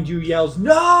behind you yells,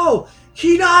 "No!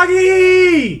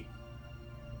 Hinagi!"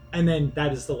 And then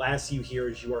that is the last you hear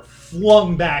as you are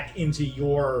flung back into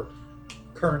your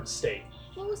current state.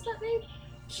 What was that name?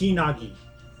 Hinagi.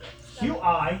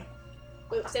 Q-I.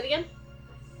 Wait, say it again.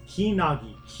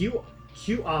 Hinagi.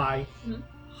 Q-I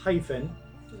hyphen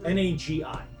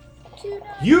N-A-G-I.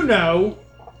 You know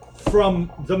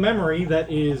from the memory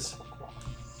that is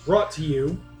brought to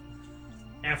you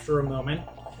after a moment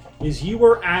is you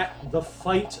were at the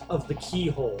fight of the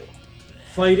keyhole,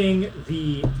 fighting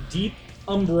the Deep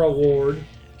Umbra Lord,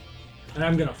 and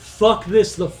I'm gonna fuck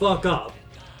this the fuck up.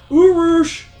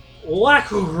 Urush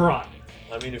Lakugran.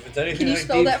 I mean, if it's anything Can you like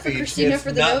spell Deep that for Feet, Christina it's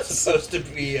for the not notes? supposed to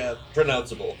be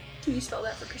pronounceable. Can you spell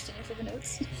that for Christina for the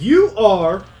notes? You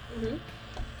are Mm-hmm.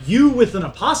 you with an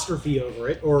apostrophe over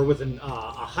it, or with an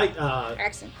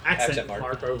accent Accent.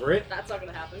 mark over it. That's not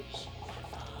gonna happen.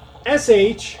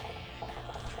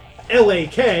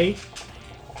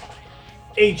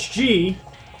 SHLAKHG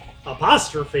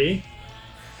apostrophe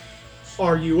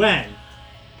RUN.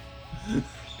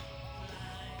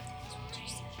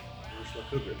 Ursula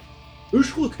Cougar.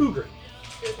 Ushla Kugran.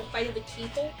 There's the fight of the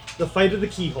keyhole. The fight of the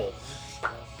keyhole.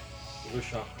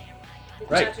 Urusha.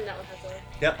 Right. Imagine that one has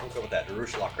Yep, we'll go with that.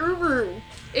 Urush Locker. Uru.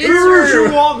 a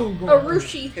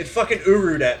Arushi. It fucking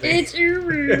uru'd at me. It's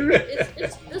Uru.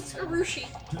 It's Arushi.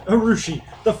 Arushi.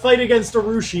 The fight against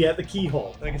Arushi at the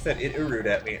keyhole. Like I said, it uru'd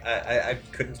at me. I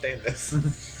couldn't stand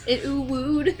this. It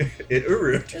uwooed. It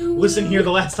uru'd. Listen here, the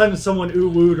last time someone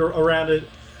ooh-wooed around it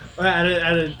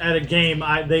at a game,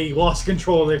 they lost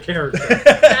control of their character.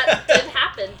 That did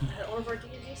happen at one of our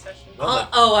D&D sessions.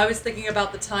 I was thinking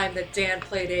about the time that Dan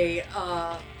played a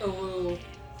Owu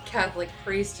Catholic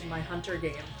priest in my Hunter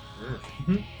game.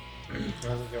 I think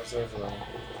I was there for that one.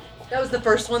 That was the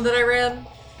first one that I ran,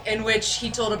 in which he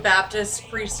told a Baptist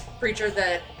preacher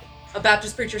that a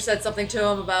Baptist preacher said something to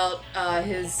him about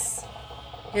his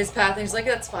path, and he's like,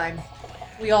 "That's fine.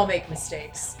 We all make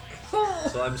mistakes."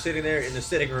 So I'm sitting there in the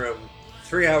sitting room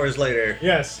 3 hours later,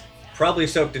 Yes. probably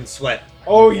soaked in sweat.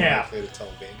 Oh yeah. Likely to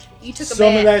tell Banks. You took a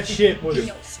Some of bath. that shit was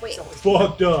No, sweat.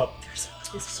 fucked up.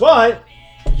 But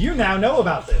you now know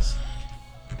about this.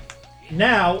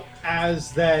 Now,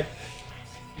 as that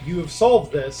you have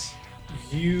solved this,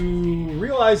 you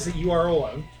realize that you are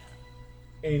alone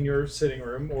in your sitting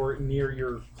room or near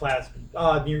your class,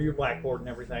 near your blackboard and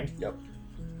everything. Yep.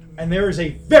 And there is a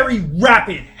very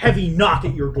rapid, heavy knock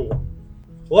at your door.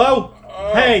 Hello?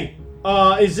 Hey,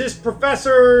 is this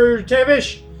Professor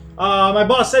Tavish? My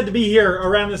boss said to be here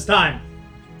around this time.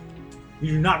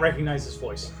 You do not recognize this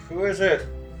voice. Who is it?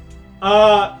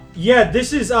 Yeah,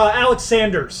 this is Alex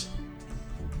Sanders.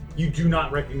 You do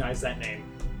not recognize that name.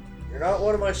 You're not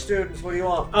one of my students. What do you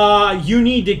want? You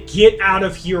need to get out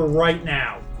of here right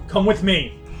now. Come with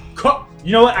me.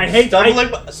 You know what? I hate.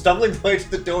 Stumbling way to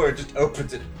the door, it just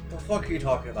opens it. What the fuck are you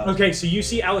talking about? Okay, so you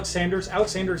see Alex Sanders.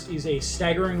 Alex Sanders is a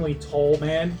staggeringly tall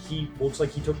man. He looks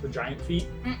like he took the giant feat.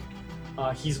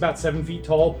 He's about 7 feet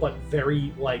tall, but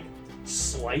very,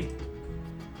 slight.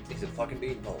 He's a fucking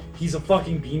beanpole. He's a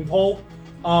fucking beanpole.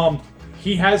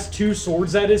 He has 2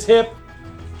 swords at his hip,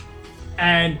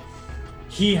 and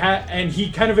he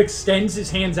kind of extends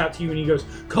his hands out to you, and he goes,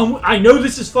 "Come! I know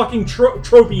this is fucking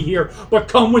tropey here, but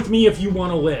come with me if you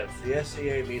want to live." The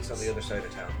SCA meets on the other side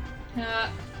of town.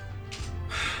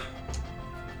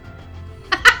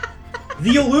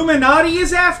 The Illuminati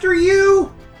is after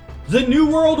you. The New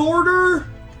World Order.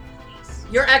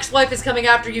 Your ex-wife is coming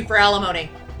after you for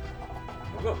alimony.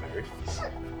 I'm not married.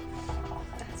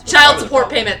 Child support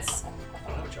payments. I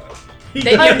don't have a child.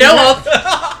 That you know of.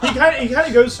 He kind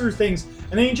of goes through things,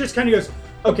 and then he just kind of goes,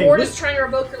 "Okay, The board is trying to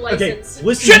revoke your okay, license.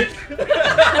 listen."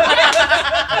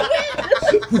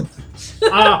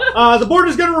 The board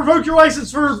is going to revoke your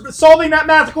license for solving that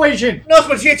math equation. No,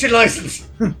 but get your license.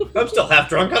 I'm still half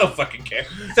drunk. I don't fucking care.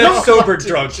 That's sober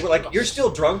drunk. We're like, you're still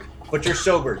drunk, but you're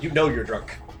sober. You know you're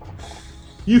drunk.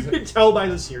 You can tell by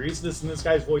the seriousness in this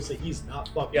guy's voice that he's not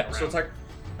fucking Yeah, around. so it's like,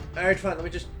 alright, fine, let me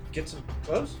just get some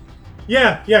clothes.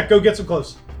 Yeah, go get some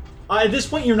clothes. At this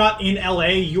point, you're not in LA,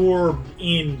 you're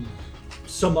in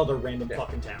some other random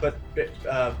fucking town. But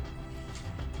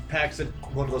packs in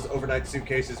one of those overnight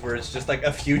suitcases where it's just like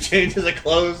a few changes of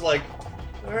clothes, like,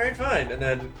 alright, fine. And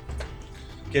then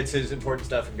gets his important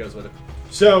stuff and goes with it.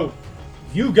 So,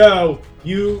 you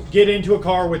get into a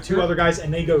car with 2 other guys,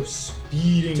 and they go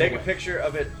speeding Take away. a picture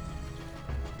of it.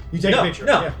 You take a picture.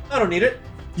 No, Yeah. I don't need it.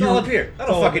 It's You- all up here. I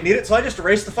don't Oh. fucking need it, so I just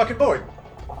erased the fucking board.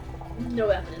 No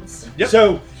evidence. Yep.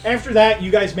 So, after that,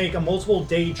 you guys make a multiple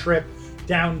day trip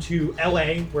down to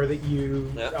LA, where that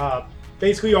you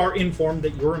basically are informed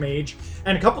that you're a mage.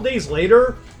 And a couple days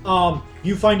later,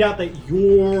 you find out that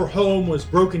your home was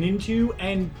broken into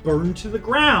and burned to the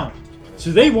ground.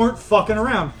 So they weren't fucking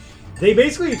around. They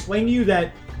basically explained to you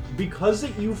that because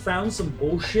that you found some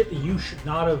bullshit that you should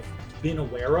not have been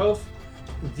aware of,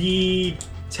 the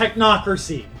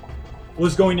technocracy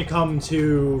was going to come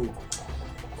to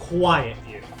quiet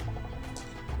you.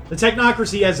 The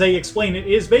technocracy, as they explain it,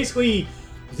 is basically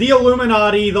the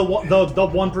Illuminati, the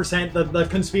 1%, the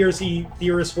conspiracy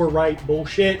theorists were right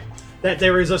bullshit, that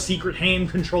there is a secret hand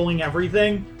controlling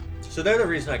everything. So they're the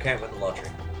reason I can't win the lottery.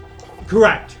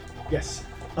 Correct. Yes.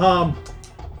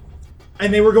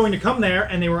 And they were going to come there,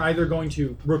 and they were either going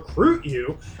to recruit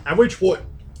you, at which point,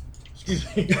 excuse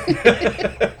me,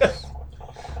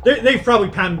 they've probably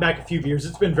pounded back a few beers.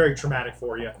 It's been very traumatic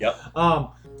for you. Yep.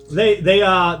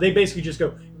 They basically just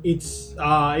go, it's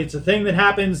a thing that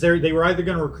happens. They were either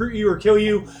going to recruit you or kill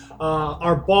you.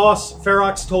 Our boss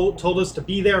Ferox told us to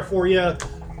be there for you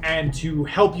and to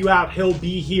help you out. He'll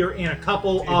be here in a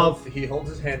couple of. He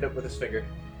holds his hand up with his finger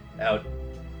out.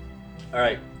 All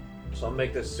right. So I'll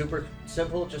make this super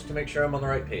simple just to make sure I'm on the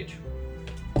right page.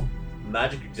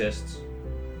 Magic exists.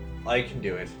 I can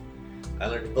do it. I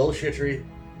learned bullshittery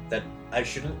that I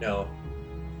shouldn't know,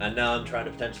 and now I'm trying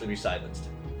to potentially be silenced.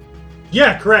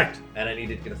 Yeah, correct. And I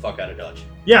needed to get the fuck out of Dodge.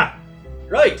 Yeah.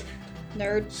 Right.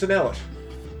 Nerd. So now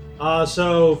what?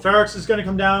 So Ferox is going to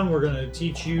come down. We're going to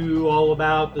teach you all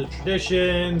about the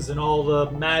traditions and all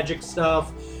the magic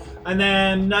stuff. And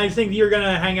then I think you're going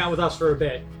to hang out with us for a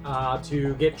bit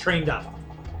to get trained up.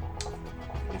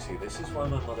 You see, this is why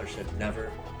my mother said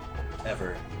never,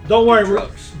 ever Don't worry. do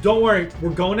drugs. Don't worry. We're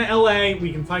going to LA.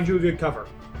 We can find you a good cover.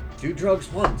 Do drugs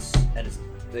once, and it's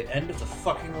the end of the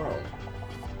fucking world.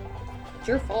 It's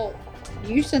your fault.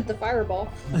 You sent the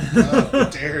fireball.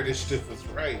 Dare initiative was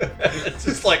right. It's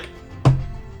just like,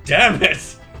 damn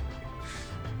it.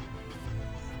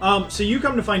 So you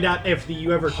come to find out if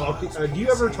you ever talk. Do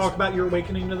you ever talk about your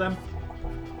awakening to them?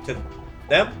 To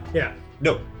them? Yeah.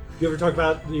 No. You ever talk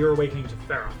about your awakening to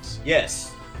Ferox?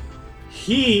 Yes.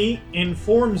 He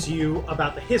informs you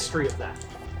about the history of that.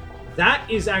 That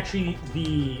is actually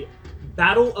the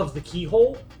Battle of the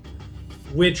Keyhole,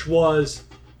 which was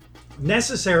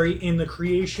necessary in the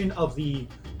creation of the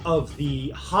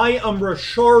High Umbra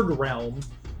Shard realm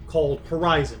called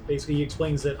Horizon. Basically, he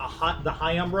explains that the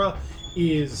High Umbra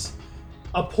is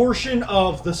a portion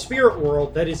of the spirit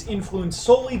world that is influenced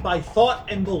solely by thought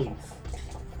and belief.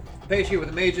 The page here where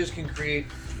the mages can create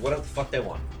whatever the fuck they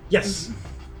want. Yes.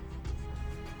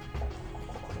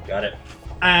 Got it.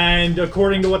 And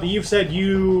according to what you've said,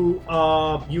 you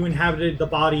inhabited the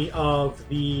body of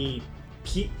the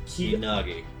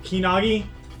Kinagi. Kinagi,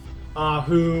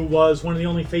 who was one of the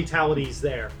only fatalities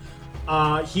there.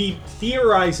 He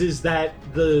theorizes that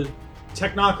the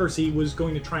technocracy was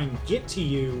going to try and get to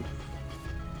you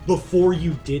before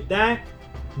you did that,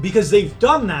 because they've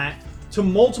done that to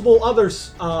multiple other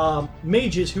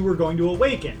mages who were going to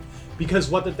awaken. Because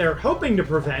what that they're hoping to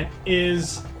prevent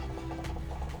is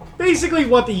basically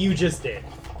what you just did.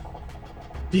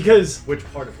 Because Which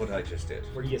part of what I just did?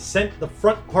 where you sent the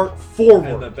front part forward.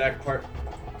 And the back part.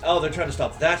 Oh, they're trying to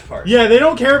stop that part. Yeah, they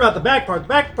don't care about the back part. The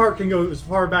back part can go as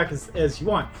far back as you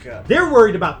want. God. They're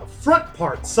worried about the front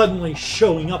part suddenly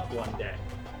showing up one day.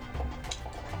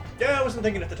 Yeah, I wasn't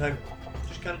thinking at the time.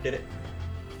 Just kind of did it.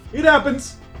 It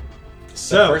happens. The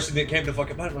So, first thing that came to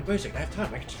fucking mind, I'm like, wait a second, I have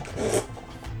time. I can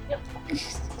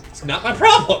just... It's not my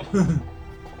problem.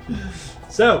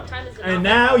 so, Time is the and not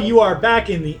now my problem. you are back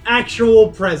in the actual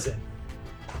present.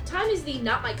 Time is the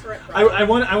not my current problem. I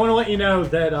want to let you know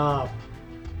that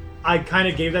I kind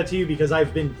of gave that to you because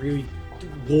I've been really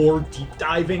lore deep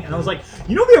diving, and I was like,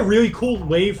 you know, it'd be a really cool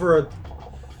way for a.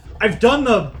 I've done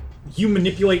the you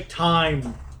manipulate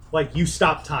time, like you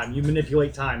stop time, you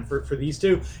manipulate time for these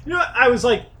two. You know, I was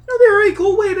like, you know, it'd be a really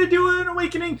cool way to do an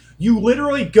awakening. You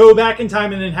literally go back in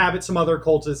time and inhabit some other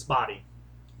cultist's body.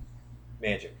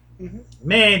 Magic.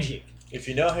 Magic. If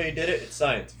you know how you did it, it's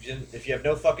science. If you have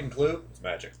no fucking clue, it's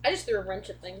magic. I just threw a wrench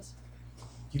at things.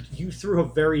 You threw a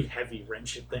very heavy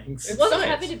wrench at things. It wasn't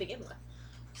science. heavy to begin with.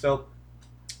 So,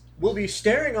 we'll be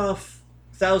staring off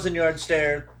 1,000-yard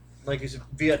stare like he's a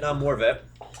Vietnam War vet.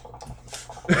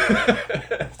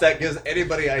 If that gives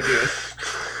anybody ideas.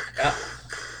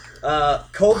 Yeah.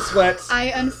 Cold sweat,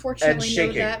 I unfortunately know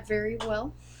shaking. that very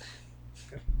well.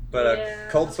 but Yeah.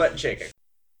 cold sweat and shaking.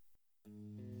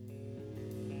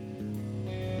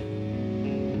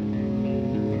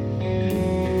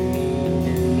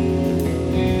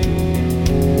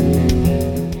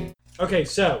 Okay,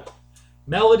 so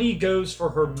Melody goes for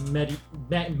her mani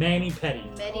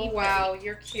pedi. Medi Oh, wow,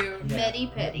 you're cute. Medi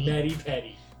Petty. Medi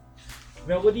pedi.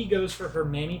 Melody goes for her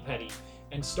mani pedi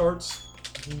and starts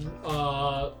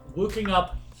looking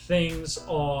up things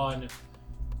on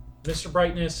Mr.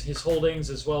 Brightness, his holdings,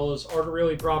 as well as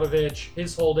Artureli Brodovich,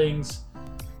 his holdings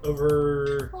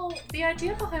over. Well, the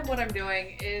idea behind what I'm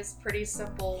doing is pretty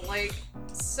simple. Like,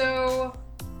 so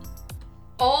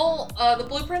all the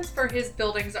blueprints for his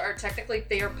buildings are technically,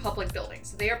 they are public buildings.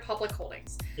 So they are public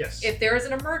holdings. Yes. If there is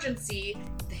an emergency,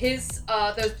 his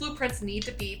those blueprints need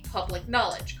to be public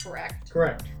knowledge, correct?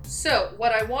 Correct. So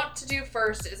what I want to do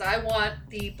first is I want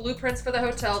the blueprints for the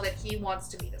hotel that he wants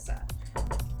to meet us at.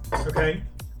 Okay.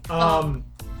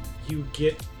 You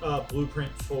get a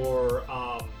blueprint for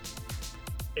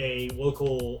a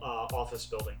local office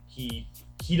building. He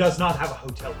does not have a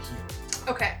hotel here.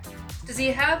 Okay. Does he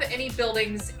have any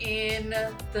buildings in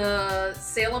the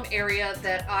Salem area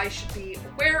that I should be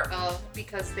aware of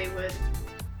because they would,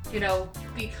 you know,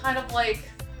 be kind of like,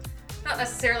 not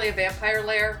necessarily a vampire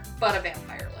lair, but a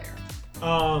vampire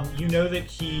lair? You know that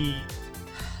he.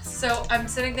 So I'm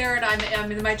sitting there and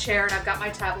I'm in my chair and I've got my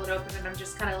tablet open and I'm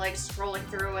just kind of like scrolling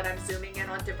through and I'm zooming in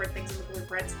on different things in the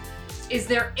blueprints. Is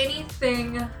there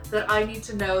anything that I need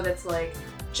to know that's like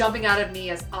jumping out at me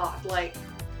as odd? Like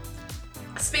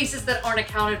spaces that aren't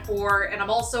accounted for, and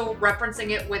I'm also referencing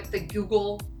it with the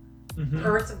Google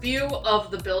Earth view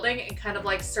of the building and kind of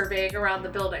like surveying around the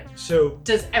building. So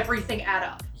Does everything add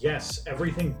up? yes,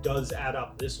 everything does add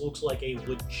up. This looks like a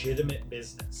legitimate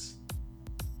business.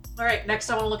 All right, next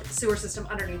I want to look at the sewer system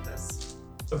underneath this.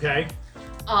 Okay.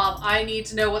 I need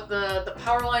to know what the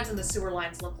power lines and the sewer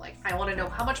lines look like. I want to know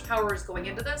how much power is going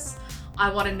into this. I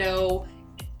want to know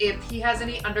if he has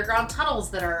any underground tunnels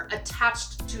that are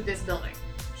attached to this building.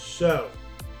 So,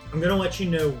 I'm going to let you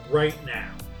know right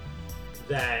now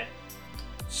that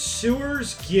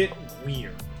sewers get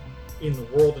weird in the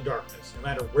world of darkness, no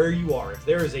matter where you are. If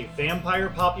there is a vampire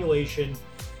population,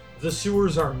 the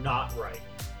sewers are not right.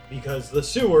 Because the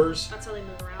sewers That's how they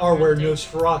move around. are where aren't they?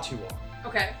 Nosferatu are.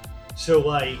 Okay. So,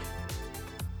 like,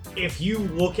 if you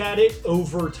look at it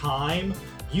over time,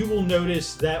 you will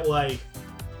notice that, like,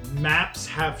 maps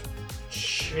have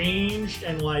changed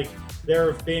and, like,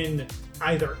 there have been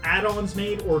either add-ons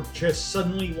made or just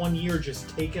suddenly one year just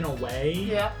taken away.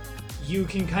 Yeah. You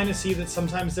can kind of see that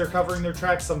sometimes they're covering their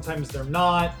tracks, sometimes they're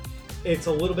not. It's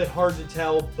a little bit hard to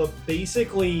tell, but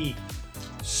basically,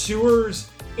 sewers,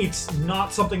 it's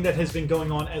not something that has been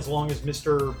going on as long as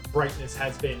Mr. Brightness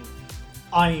has been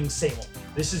eyeing Salem.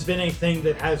 This has been a thing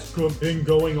that has been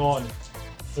going on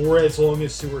for as long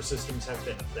as sewer systems have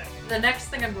been a thing. The next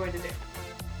thing I'm going to do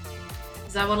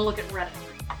is I want to look at Reddit.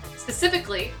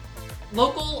 Specifically,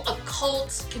 local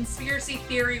occult conspiracy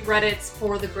theory Reddits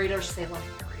for the greater Salem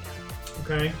area.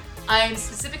 Okay? I'm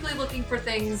specifically looking for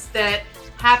things that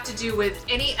have to do with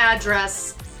any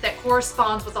address that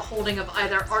corresponds with the holding of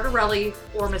either Artureli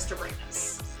or Mr.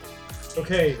 Brightness.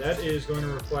 Okay, that is going to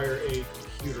require a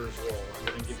computer's roll. I'm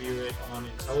going to give you it on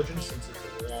intelligence since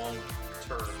it's a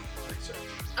long-term research.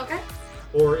 Okay.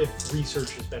 Or if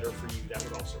research is better for you, that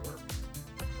would also work.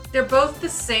 They're both the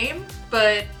same,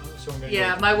 but So I'm gonna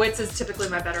yeah, go- my wits is typically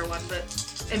my better one, but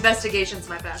investigation's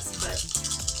my best. But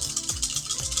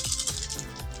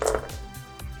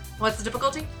what's the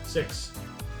difficulty? 6.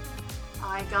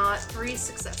 I got 3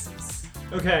 successes.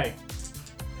 Okay.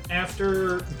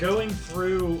 After going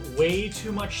through way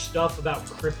too much stuff about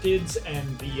cryptids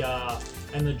and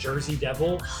the Jersey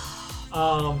Devil,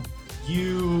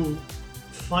 you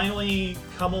finally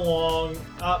come along.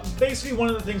 Basically, one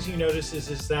of the things you notice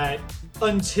is that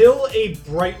until a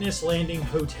Brightness Landing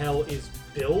hotel is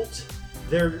built,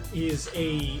 there is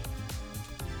a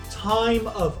time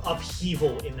of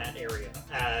upheaval in that area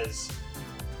as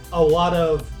a lot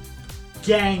of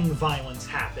gang violence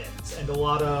happens and a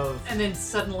lot of And then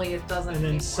suddenly it doesn't. and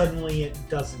then anymore. suddenly it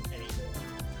doesn't anymore.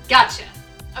 Gotcha.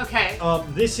 Okay.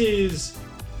 This is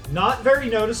not very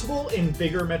noticeable in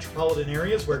bigger metropolitan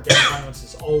areas where gang violence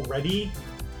is already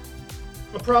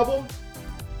a problem,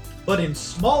 but in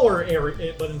smaller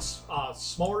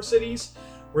smaller cities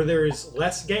where there is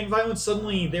less gang violence,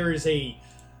 suddenly there is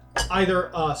either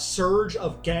a surge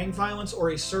of gang violence or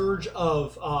a surge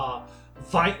of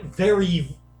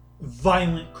very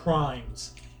violent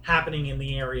crimes happening in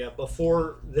the area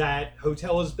before that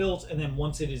hotel is built, and then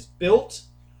once it is built,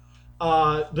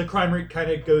 the crime rate kind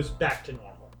of goes back to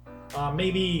normal.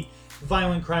 Maybe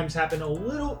violent crimes happen a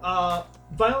little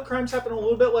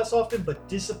bit less often, but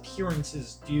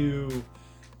disappearances do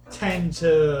tend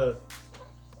to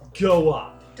go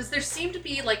up. Does there seem to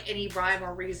be like any rhyme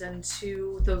or reason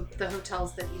to the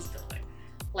hotels that he's building?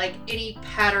 Like any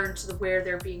pattern to where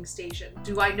they're being stationed?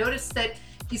 Do I notice that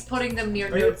he's putting them near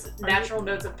natural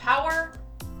nodes of power?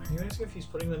 Are you asking if he's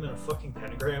putting them in a fucking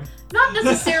pentagram? Not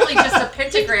necessarily just a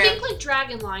pentagram. Think like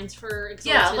dragon lines for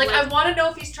exalted. Yeah, like I want to know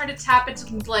if he's trying to tap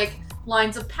into like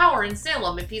lines of power in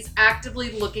Salem. If he's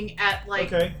actively looking at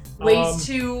like Okay. ways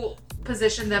to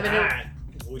position them in a That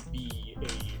would be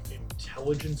a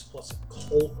intelligence plus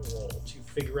occult roll to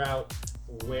figure out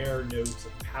where nodes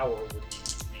of power would be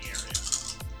in the area.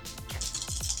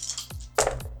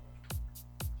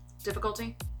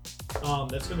 difficulty.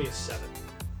 That's gonna be a 7.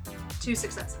 2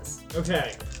 successes.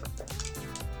 Okay.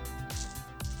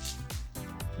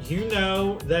 You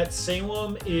know that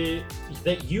Salem is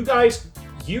that you guys,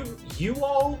 you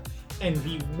all, and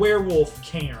the werewolf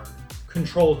cairn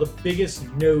control the biggest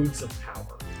nodes of power.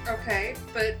 Okay,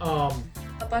 but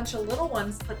a bunch of little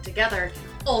ones put together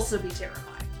can also be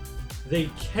terrifying. They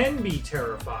can be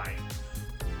terrifying.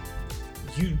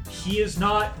 He is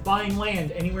not buying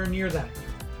land anywhere near them.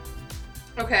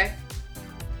 Okay.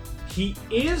 He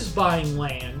is buying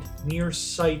land near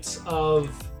sites of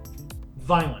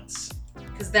violence.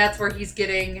 Because that's where he's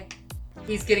getting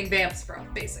vamps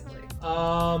from, basically.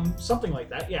 Something like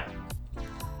that, yeah.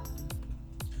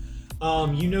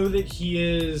 You know that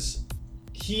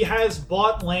he has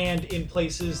bought land in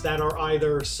places that are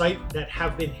either that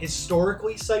have been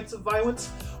historically sites of violence,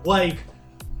 like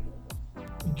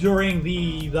during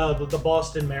the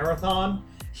Boston Marathon.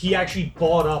 He actually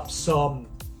bought up some.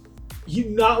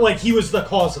 Not like he was the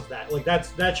cause of that. Like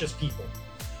that's just people,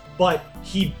 but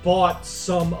he bought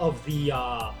some of the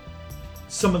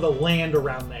land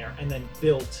around there and then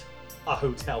built a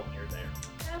hotel near there.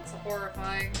 That's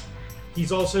horrifying.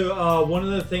 He's also one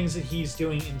of the things that he's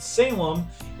doing in Salem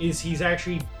is he's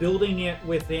actually building it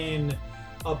within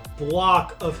a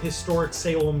block of historic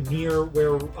Salem near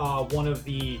where one of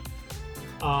the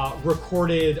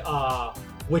recorded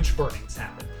witch burnings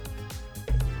happened.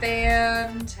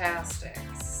 Fantastic.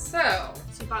 So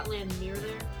you bought land near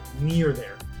there? Near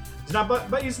there. He's not,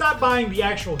 but he's not buying the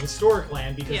actual historic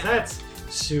land because Yeah. that's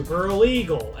super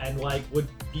illegal and like would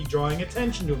be drawing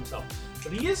attention to himself.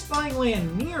 But he is buying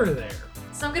land near there.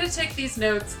 So I'm gonna take these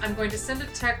notes. I'm going to send a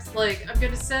text, I'm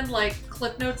gonna send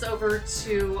clip notes over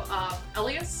to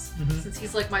Elias, since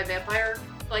he's like my vampire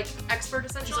expert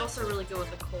He's essentially. also really good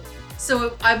with the cold.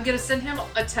 So I'm gonna send him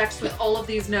a text with all of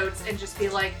these notes and just be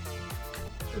like,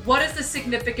 what is the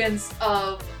significance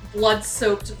of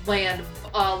blood-soaked land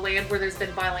where there's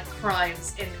been violent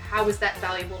crimes, and how is that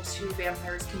valuable to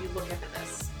vampires? Can you look into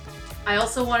this? I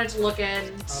also wanted to look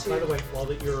into... By the way, while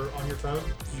that you're on your phone,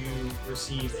 you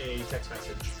receive a text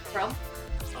message. From?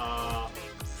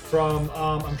 From,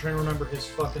 I'm trying to remember his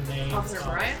fucking name. Officer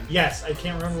Brian? Yes, I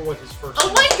can't remember what his first Oh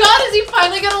name my god, is he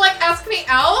finally gonna ask me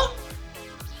out?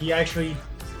 He actually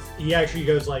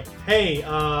goes like, hey,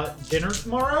 dinner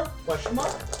tomorrow? Question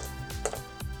mark?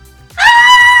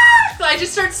 So I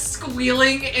just start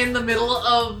squealing in the middle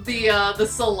of the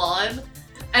salon,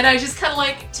 and I just kind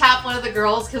of tap one of the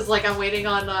girls because I'm waiting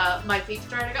on my feet to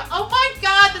dry, and I go, oh my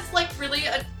god, this really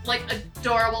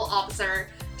adorable officer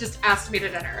just asked me to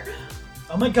dinner.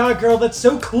 Oh my god, girl, that's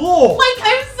so cool! Like,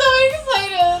 I'm so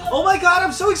excited! Oh my god,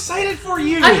 I'm so excited for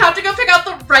you! I have to go pick out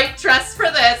the right dress for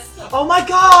this. Oh my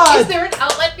god! Is there an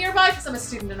outlet nearby? Because I'm a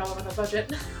student and all over the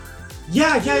budget.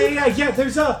 Yeah.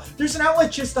 There's an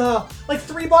outlet just like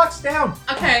 3 blocks down.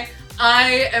 Okay,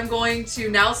 I am going to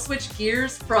now switch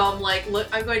gears from like, look,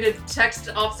 I'm going to text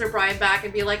Officer Brian back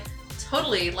and be like,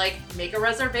 totally, like, make a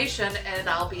reservation and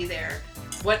I'll be there.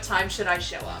 What time should I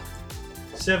show up?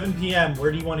 7 p.m. Where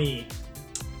do you want to eat?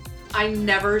 I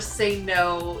never say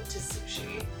no to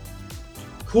sushi.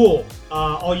 Cool.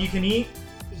 All you can eat?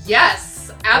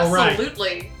 Yes, All right.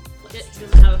 absolutely. He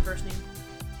doesn't have a first name.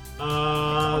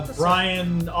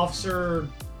 Brian, Officer.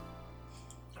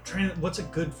 I'm trying to. What's a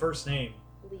good first name?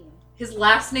 Liam. His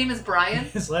last name is Brian.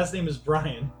 His last name is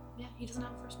Brian. Yeah, he doesn't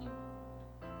have a first name.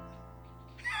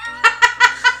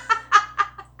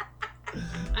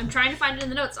 I'm trying to find it in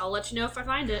the notes. I'll let you know if I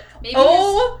find it. Maybe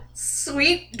Oh,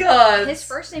 sweet God. his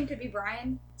first name could be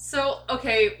Brian. So,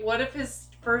 okay, what if his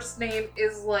first name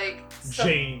is like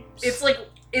James. It's like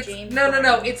James no.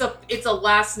 Brian. It's a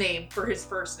last name for his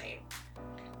first name.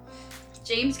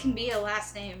 James can be a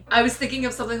last name. I was thinking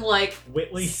of something like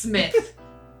Whitley Smith.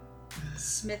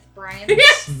 Smith Brian.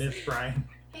 Smith Brian.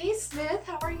 Hey Smith,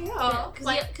 how are you?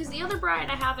 Because the other Brian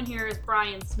I have in here is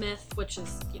Brian Smith, which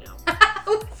is, We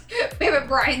have a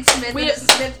Brian Smith We and a have-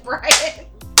 Smith Brian.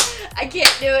 I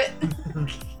can't do it.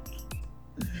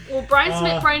 well,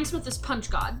 Brian Smith is Punch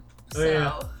God.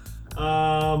 Oh,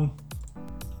 yeah.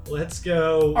 Let's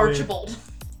go with Archibald.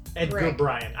 Edgar Rick.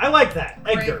 Brian. I like that.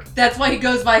 Edgar. Rick. That's why he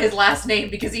goes by his last name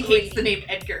because he hates the name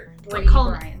Edgar. Brady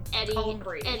call him Brian. Eddie. Call him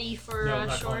Brady. Eddie for No, I'm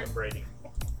not calling short. him Brady.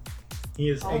 He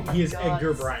is Oh my he is God.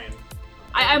 Edgar Brian.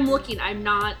 I'm looking. I'm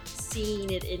not seeing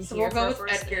it in So here. we'll go for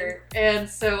with first Edgar. And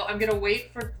so I'm gonna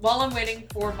wait for while I'm waiting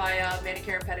for my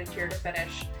manicure and pedicure to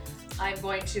finish. I'm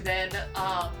going to then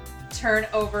turn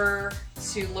over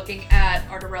to looking at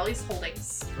Artorelli's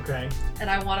holdings. Okay. And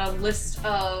I want a list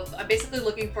of. I'm basically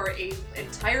looking for a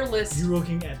entire list. You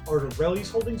looking at Artorelli's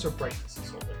holdings or Brightness's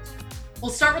holdings? We'll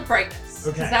start with brightness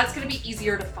because Okay. that's going to be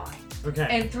easier to find. Okay.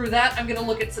 And through that, I'm going to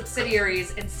look at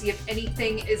subsidiaries and see if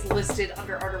anything is listed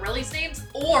under Artorelli's names,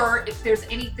 or if there's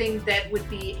anything that would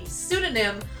be a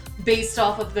pseudonym based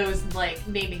off of those like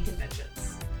naming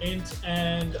conventions. Int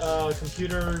and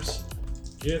computers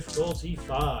difficulty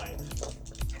 5.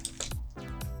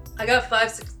 I got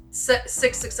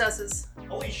 6 successes.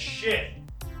 Holy shit.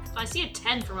 I see a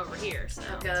 10 from over here. So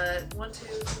I've got 1, 2,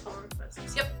 3, 4, 5,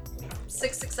 6. Yep,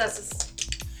 6 successes.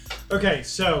 Okay,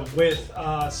 so with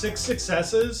 6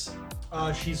 successes,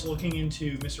 she's looking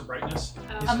into Mr. Brightness.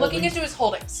 his I'm looking holdings. into his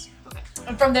holdings. Okay.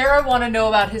 And from there, I want to know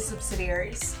about his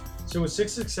subsidiaries. So with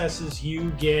 6 successes, you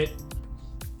get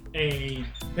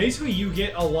basically you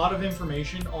get a lot of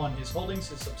information on his holdings,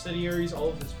 his subsidiaries, all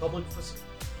of his public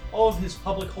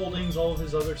holdings, all of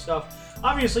his other stuff.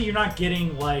 Obviously, you're not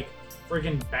getting like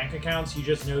freaking bank accounts. You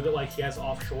just know that like he has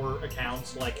offshore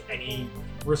accounts, like any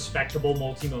respectable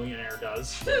multimillionaire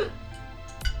does.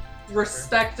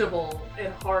 Respectable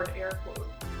in hard air quote.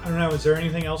 I don't know. Is there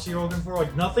anything else you're looking for?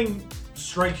 Like nothing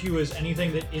strikes you as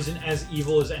anything that isn't as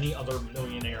evil as any other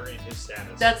millionaire in his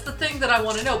status. That's the thing that I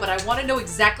want to know, but I want to know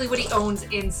exactly what he owns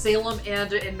in Salem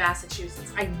and in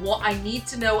Massachusetts. I need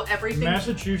to know everything.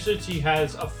 Massachusetts, he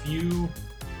has a few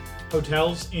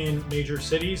hotels in major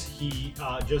cities. He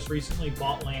just recently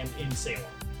bought land in Salem.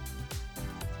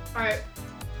 All right.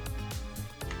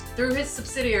 Through his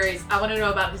subsidiaries, I want to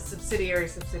know about his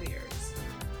subsidiaries.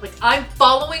 Like, I'm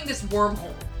following this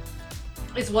wormhole,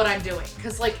 is what I'm doing.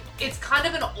 Because, like, it's kind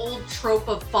of an old trope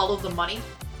of follow the money.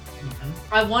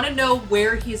 I want to know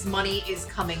where his money is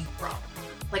coming from.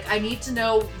 Like, I need to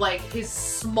know, like, his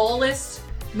smallest,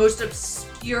 most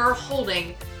obscure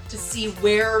holding to see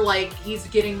where, like, he's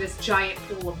getting this giant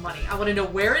pool of money. I want to know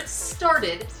where it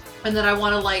started, and then I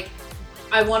want to, like,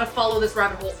 I want to follow this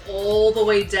rabbit hole all the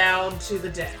way down to the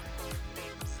dead.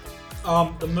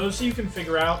 The most you can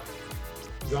figure out,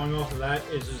 going off of that,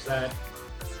 is that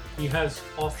he has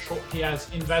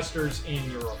investors in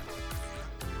Europe.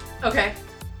 Okay.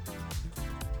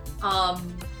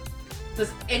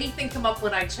 Does anything come up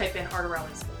when I type in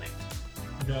Artorelli's holding?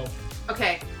 No.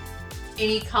 Okay.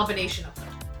 Any combination of them?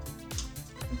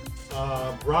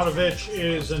 Brodovich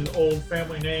is an old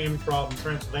family name from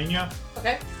Transylvania.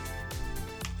 Okay.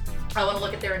 I want to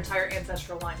look at their entire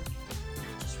ancestral line.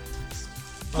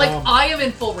 Like, I am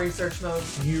in full research mode.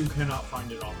 You cannot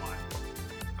find it online.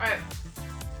 Alright.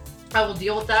 I will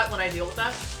deal with that when I deal with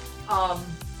that.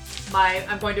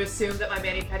 I'm going to assume that my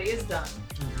mani-pedi is done.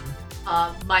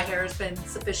 My hair has been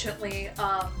sufficiently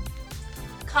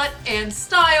cut and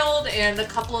styled, and a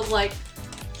couple of like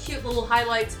cute little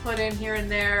highlights put in here and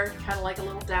there, kind of like a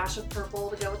little dash of purple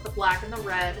to go with the black and the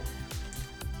red.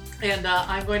 And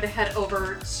I'm going to head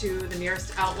over to the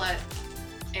nearest outlet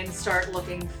and start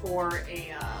looking for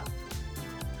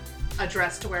a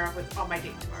dress to wear on my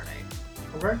date tomorrow night.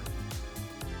 Okay.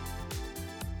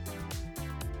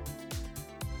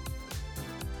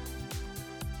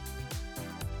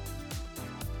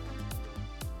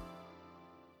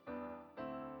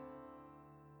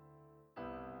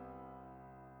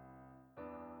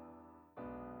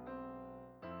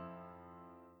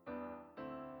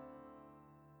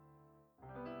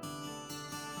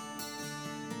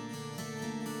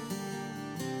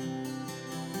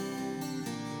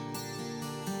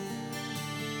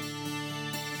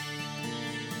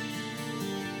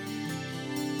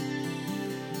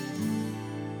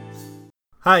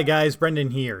 Hi guys, Brendan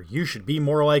here. You should be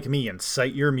more like me and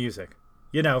cite your music.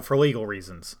 You know, for legal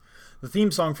reasons. The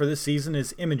theme song for this season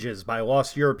is Images by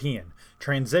Lost European,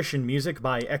 transition music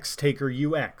by X-Taker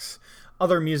UX.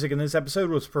 Other music in this episode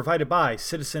was provided by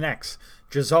Citizen X,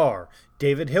 Jazar,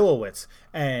 David Hillowitz,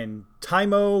 and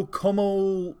Timo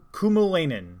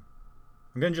Kumulainen.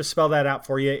 I'm going to just spell that out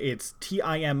for you. It's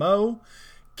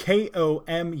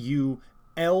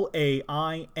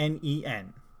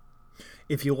TIMOKOMULAINEN.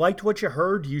 If you liked what you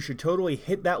heard, you should totally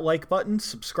hit that like button,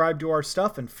 subscribe to our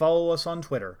stuff, and follow us on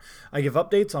Twitter. I give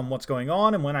updates on what's going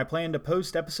on and when I plan to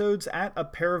post episodes at A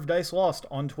Pair of Dice Lost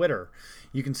on Twitter.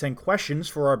 You can send questions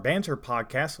for our banter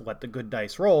podcast, Let the Good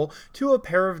Dice Roll, to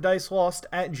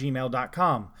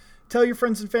apairofdicelost@gmail.com. Tell your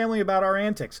friends and family about our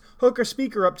antics. Hook a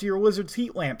speaker up to your wizard's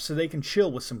heat lamp so they can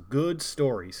chill with some good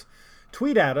stories.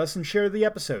 Tweet at us and share the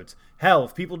episodes. Hell,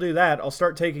 if people do that, I'll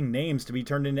start taking names to be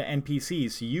turned into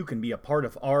NPCs so you can be a part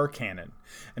of our canon.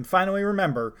 And finally,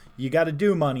 remember, you gotta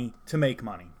do money to make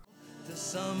money. To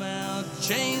somehow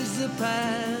change the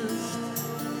past,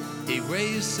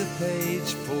 erase a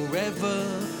page forever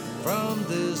from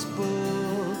this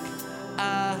book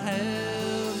I have.